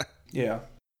 Yeah.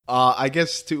 I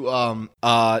guess to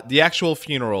the actual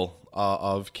funeral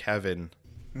of Kevin.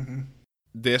 Mm-hmm.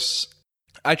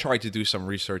 I tried to do some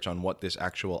research on what this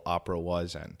actual opera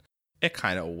was, and it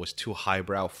kind of was too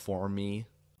highbrow for me.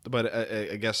 But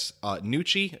I guess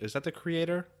Nucci, is that the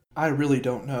creator? I really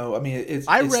don't know. I mean, it's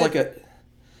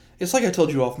like I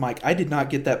told you off mic. I did not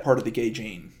get that part of the gay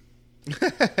gene.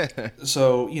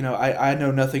 So I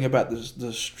know nothing about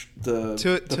the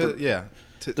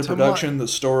production, the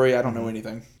story. I don't know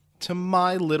anything. To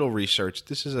my little research,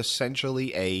 this is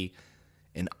essentially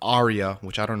an aria,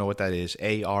 which I don't know what that is,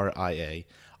 ARIA,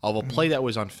 of a play that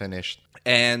was unfinished,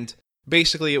 and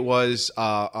basically it was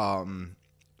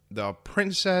the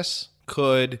princess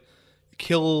could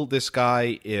kill this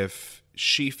guy if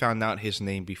she found out his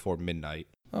name before midnight.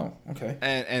 Oh, okay.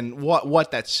 And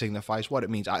what that signifies, what it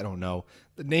means, I don't know.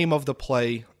 The name of the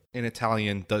play in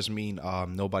Italian does mean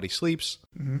nobody sleeps.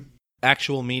 Mm-hmm.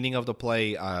 Actual meaning of the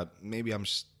play, maybe I'm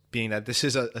being that this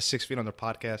is a 6 Feet Under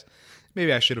podcast,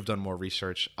 maybe I should have done more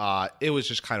research. It was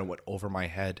just kind of went over my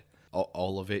head,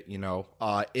 all of it,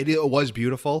 It was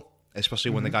beautiful,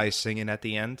 especially when the guy is singing at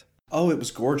the end. Oh, it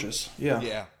was gorgeous. Yeah.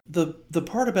 Yeah. The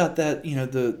part about that,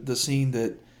 the scene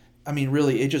that, I mean,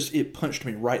 really, it punched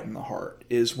me right in the heart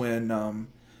is when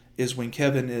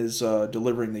Kevin is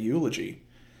delivering the eulogy,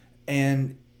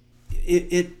 and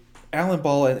Alan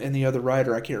Ball and the other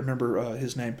writer, I can't remember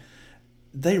his name,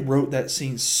 they wrote that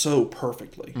scene so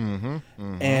perfectly. Mm-hmm,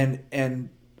 mm-hmm. And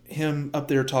him up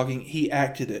there talking, he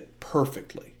acted it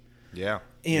perfectly. Yeah.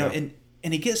 And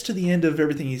he gets to the end of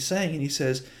everything he's saying, and he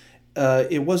says,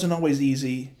 it wasn't always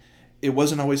easy, it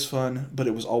wasn't always fun, but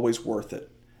it was always worth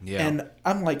it. Yeah. And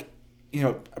I'm like,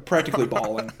 practically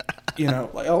bawling,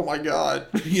 like, oh my God,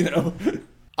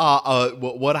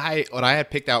 What I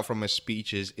had picked out from his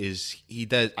speech is he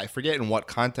does, I forget in what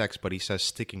context, but he says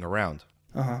sticking around.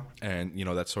 Uh-huh. And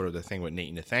that's sort of the thing with Nate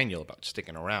and Nathaniel about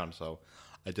sticking around. So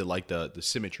I did like the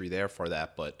symmetry there for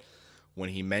that. But when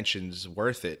he mentions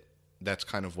worth it, that's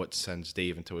kind of what sends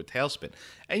Dave into a tailspin.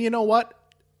 And you know what?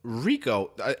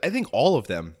 Rico, I think all of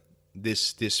them,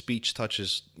 this speech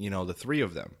touches, the three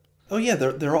of them. Oh yeah,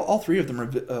 they're all three of them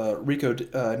are Rico,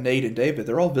 Nate, and David.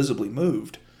 They're all visibly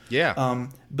moved. Yeah.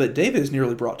 But David is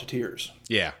nearly brought to tears.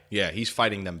 Yeah. He's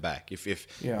fighting them back. If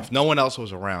no one else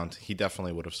was around, he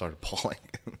definitely would have started bawling.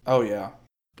 Oh yeah.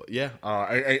 But yeah,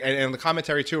 and the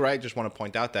commentary too, right? I just want to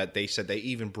point out that they said they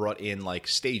even brought in like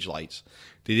stage lights.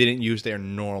 They didn't use their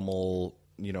normal,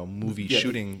 movie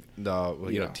shooting,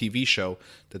 TV show.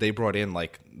 That they brought in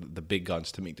like the big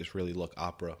guns to make this really look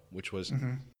opera, which was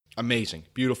amazing,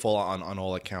 beautiful on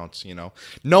all accounts.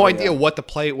 No idea what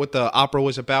the opera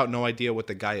was about. No idea what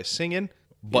the guy is singing,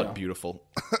 but beautiful.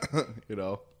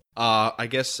 I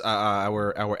guess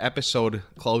our episode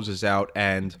closes out,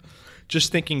 and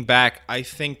just thinking back, I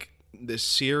think this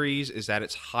series is at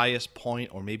its highest point,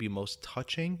 or maybe most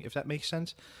touching, if that makes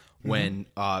sense, when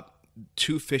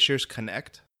two Fishers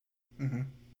connect. Mm-hmm.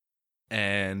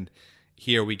 And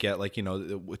here we get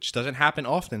which doesn't happen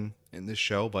often in this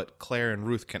show, but Claire and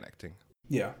Ruth connecting.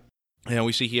 Yeah. And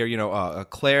we see here,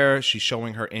 Claire, she's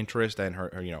showing her interest and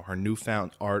her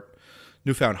newfound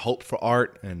hope for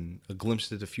art and a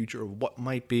glimpse into the future of what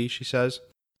might be, she says.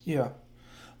 Yeah.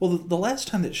 Well, the last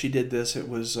time that she did this, it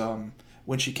was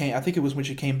when she came, I think it was when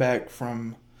she came back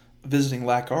from visiting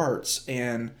Lac Arts,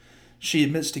 and she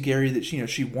admits to Gary that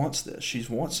she wants this. She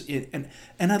wants it,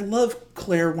 and I love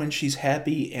Claire when she's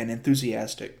happy and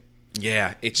enthusiastic.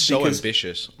 Yeah, it's so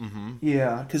ambitious. Mm-hmm.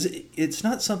 Yeah, because it's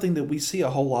not something that we see a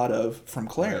whole lot of from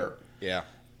Claire. Right. Yeah,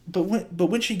 but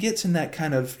when she gets in that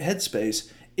kind of headspace,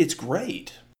 it's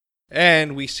great.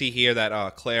 And we see here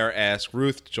that Claire asks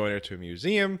Ruth to join her to a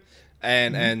museum,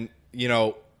 and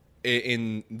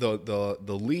in the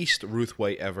least Ruth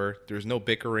way ever, there's no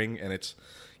bickering, and it's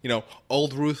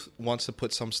old Ruth wants to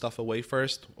put some stuff away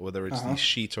first, whether it's these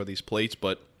sheets or these plates,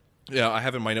 but. Yeah, I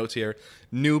have in my notes here,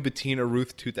 new Bettina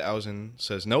Ruth 2000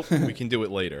 says, nope, we can do it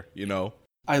later,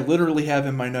 I literally have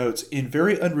in my notes, in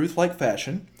very un-Ruth-like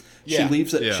fashion, she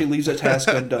leaves a task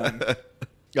undone.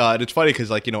 And it's funny because,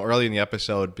 early in the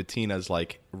episode, Bettina's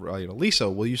like,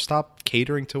 Lisa, will you stop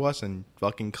catering to us and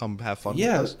fucking come have fun with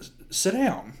us? Sit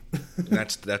down.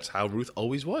 And that's how Ruth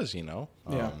always was, Yeah.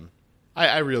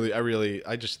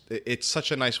 It's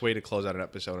such a nice way to close out an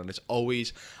episode, and I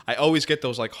always get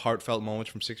those heartfelt moments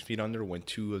from 6 Feet Under when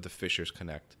two of the Fishers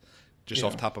connect. Just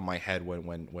off the top of my head,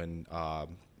 when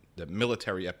the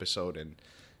military episode and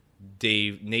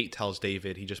Nate tells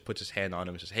David, he just puts his hand on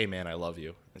him and says, "Hey man, I love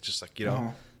you." It's just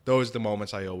those are the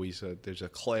moments I always. There's a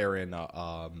Claire and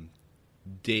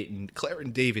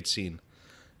David scene.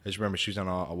 I just remember she's on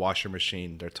a washer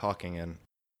machine. They're talking and.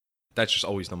 That's just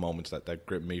always the moments that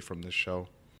grip me from this show.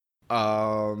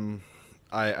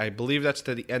 I believe that's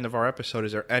the end of our episode.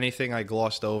 Is there anything I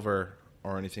glossed over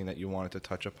or anything that you wanted to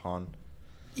touch upon?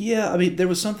 Yeah, I mean, there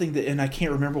was something that, and I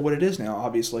can't remember what it is now,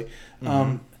 obviously.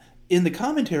 In the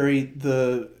commentary,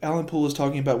 Alan Poole is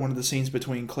talking about one of the scenes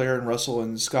between Claire and Russell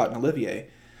and Scott and Olivier.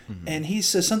 And he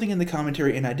says something in the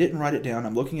commentary, and I didn't write it down.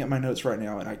 I'm looking at my notes right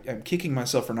now, and I'm kicking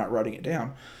myself for not writing it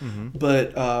down.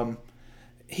 But...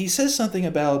 he says something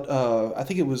about, I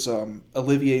think it was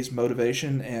Olivier's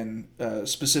motivation, and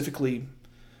specifically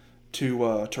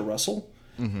to Russell,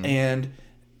 and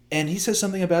he says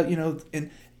something about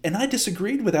and I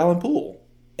disagreed with Alan Poole,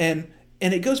 and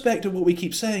it goes back to what we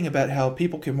keep saying about how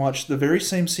people can watch the very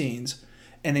same scenes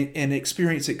and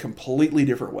experience it completely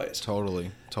different ways.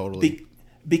 Totally.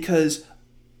 Because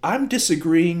I'm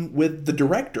disagreeing with the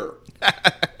director.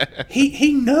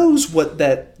 He knows what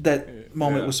that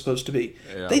moment was supposed to be.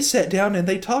 Yeah. They sat down and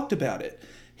they talked about it.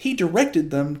 He directed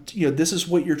them, this is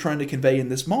what you're trying to convey in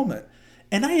this moment.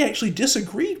 And I actually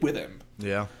disagreed with him.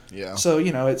 Yeah. So,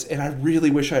 and I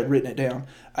really wish I had written it down.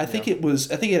 I think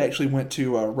it actually went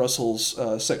to Russell's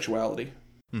sexuality.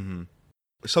 Mm-hmm.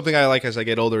 Something I like as I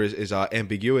get older is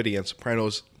ambiguity, and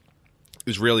Sopranos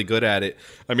is really good at it.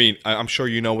 I mean, I'm sure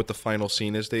you know what the final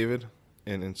scene is, David,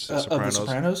 in Sopranos. Of the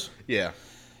Sopranos? Yeah.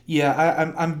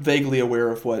 Yeah, I'm vaguely aware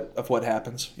of what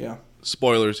happens. Yeah.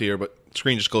 Spoilers here, but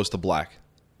screen just goes to black.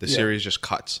 The series just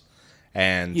cuts,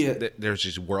 and there's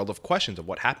this world of questions of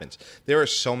what happens. There are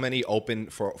so many open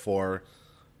for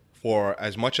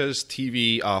as much as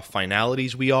TV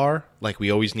finalities we are. Like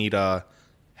we always need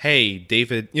hey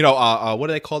David, what do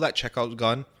they call that? Chekhov's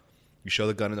gun. You show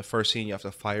the gun in the first scene, you have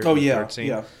to fire it in the third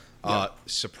scene. Yeah.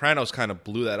 Sopranos kind of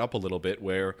blew that up a little bit,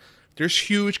 where there's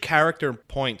huge character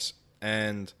points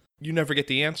and you never get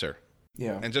the answer.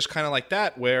 Yeah. And just kind of like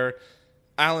that, where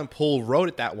Alan Poole wrote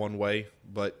it that one way,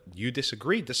 but you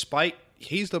disagreed, despite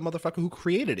he's the motherfucker who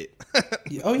created it.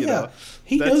 Oh, yeah.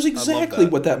 He knows exactly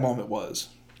what that moment was.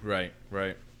 Right.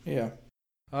 Yeah.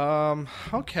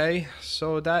 Okay,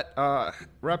 so that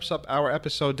wraps up our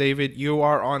episode, David. You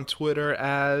are on Twitter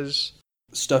as...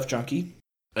 Stuff Junkie.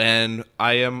 And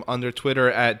I am under Twitter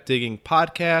at Digging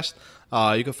Podcast.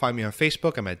 You can find me on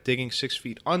Facebook. I'm at Digging 6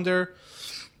 Feet Under.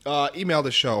 Email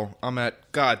the show. I'm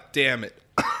at goddammit.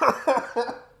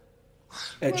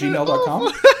 At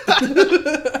gmail.com.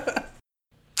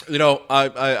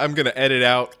 I'm going to edit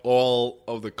out all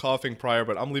of the coughing prior,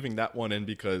 but I'm leaving that one in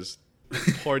because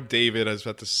poor David has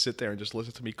had to sit there and just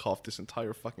listen to me cough this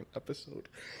entire fucking episode.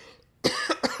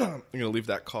 I'm going to leave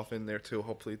that cough in there too.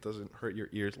 Hopefully it doesn't hurt your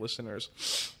ears, listeners.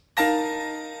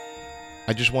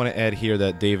 I just want to add here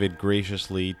that David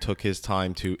graciously took his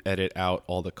time to edit out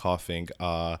all the coughing.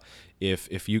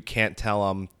 If you can't tell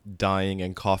I'm dying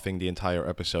and coughing the entire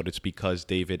episode, it's because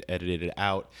David edited it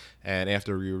out. And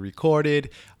after we recorded,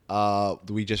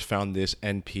 we just found this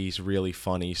end piece really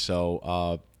funny.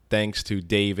 So thanks to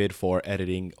David for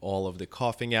editing all of the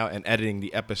coughing out and editing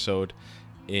the episode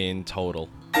in total.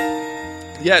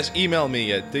 Yes, email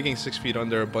me at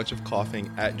digging6feetunder, a bunch of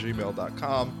coughing at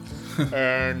gmail.com.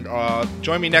 And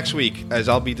join me next week as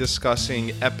I'll be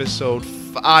discussing episode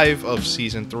 5 of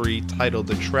season 3 titled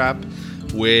The Trap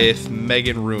with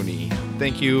Megan Rooney.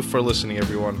 Thank you for listening,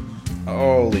 everyone.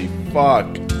 Holy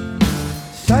fuck.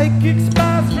 Psychic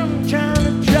spies from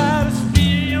China try to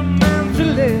steal your mind.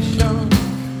 isolation.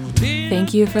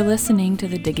 Thank you for listening to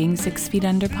the Digging 6 Feet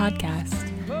Under podcast.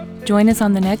 Join us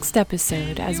on the next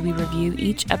episode as we review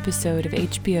each episode of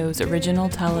HBO's original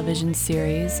television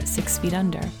series, 6 Feet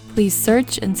Under. Please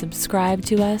search and subscribe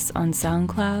to us on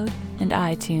SoundCloud and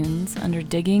iTunes under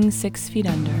Digging 6 Feet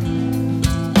Under.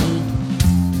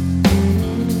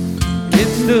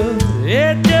 It's the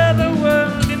edge of the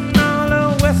world in all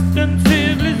of Western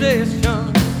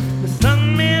civilization. The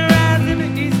sun may rise in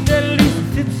the east, at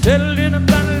least it's settled in a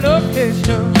final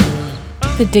location.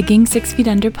 The Digging 6 Feet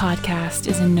Under podcast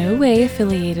is in no way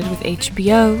affiliated with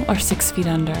HBO or 6 Feet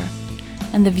Under,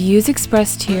 and the views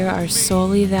expressed here are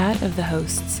solely that of the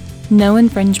hosts. No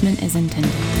infringement is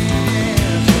intended.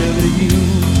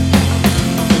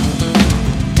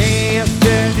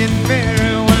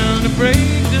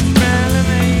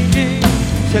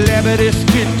 Celebrity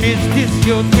skin, is this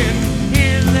your kin?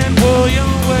 Is that war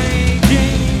you're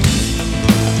waging?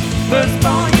 First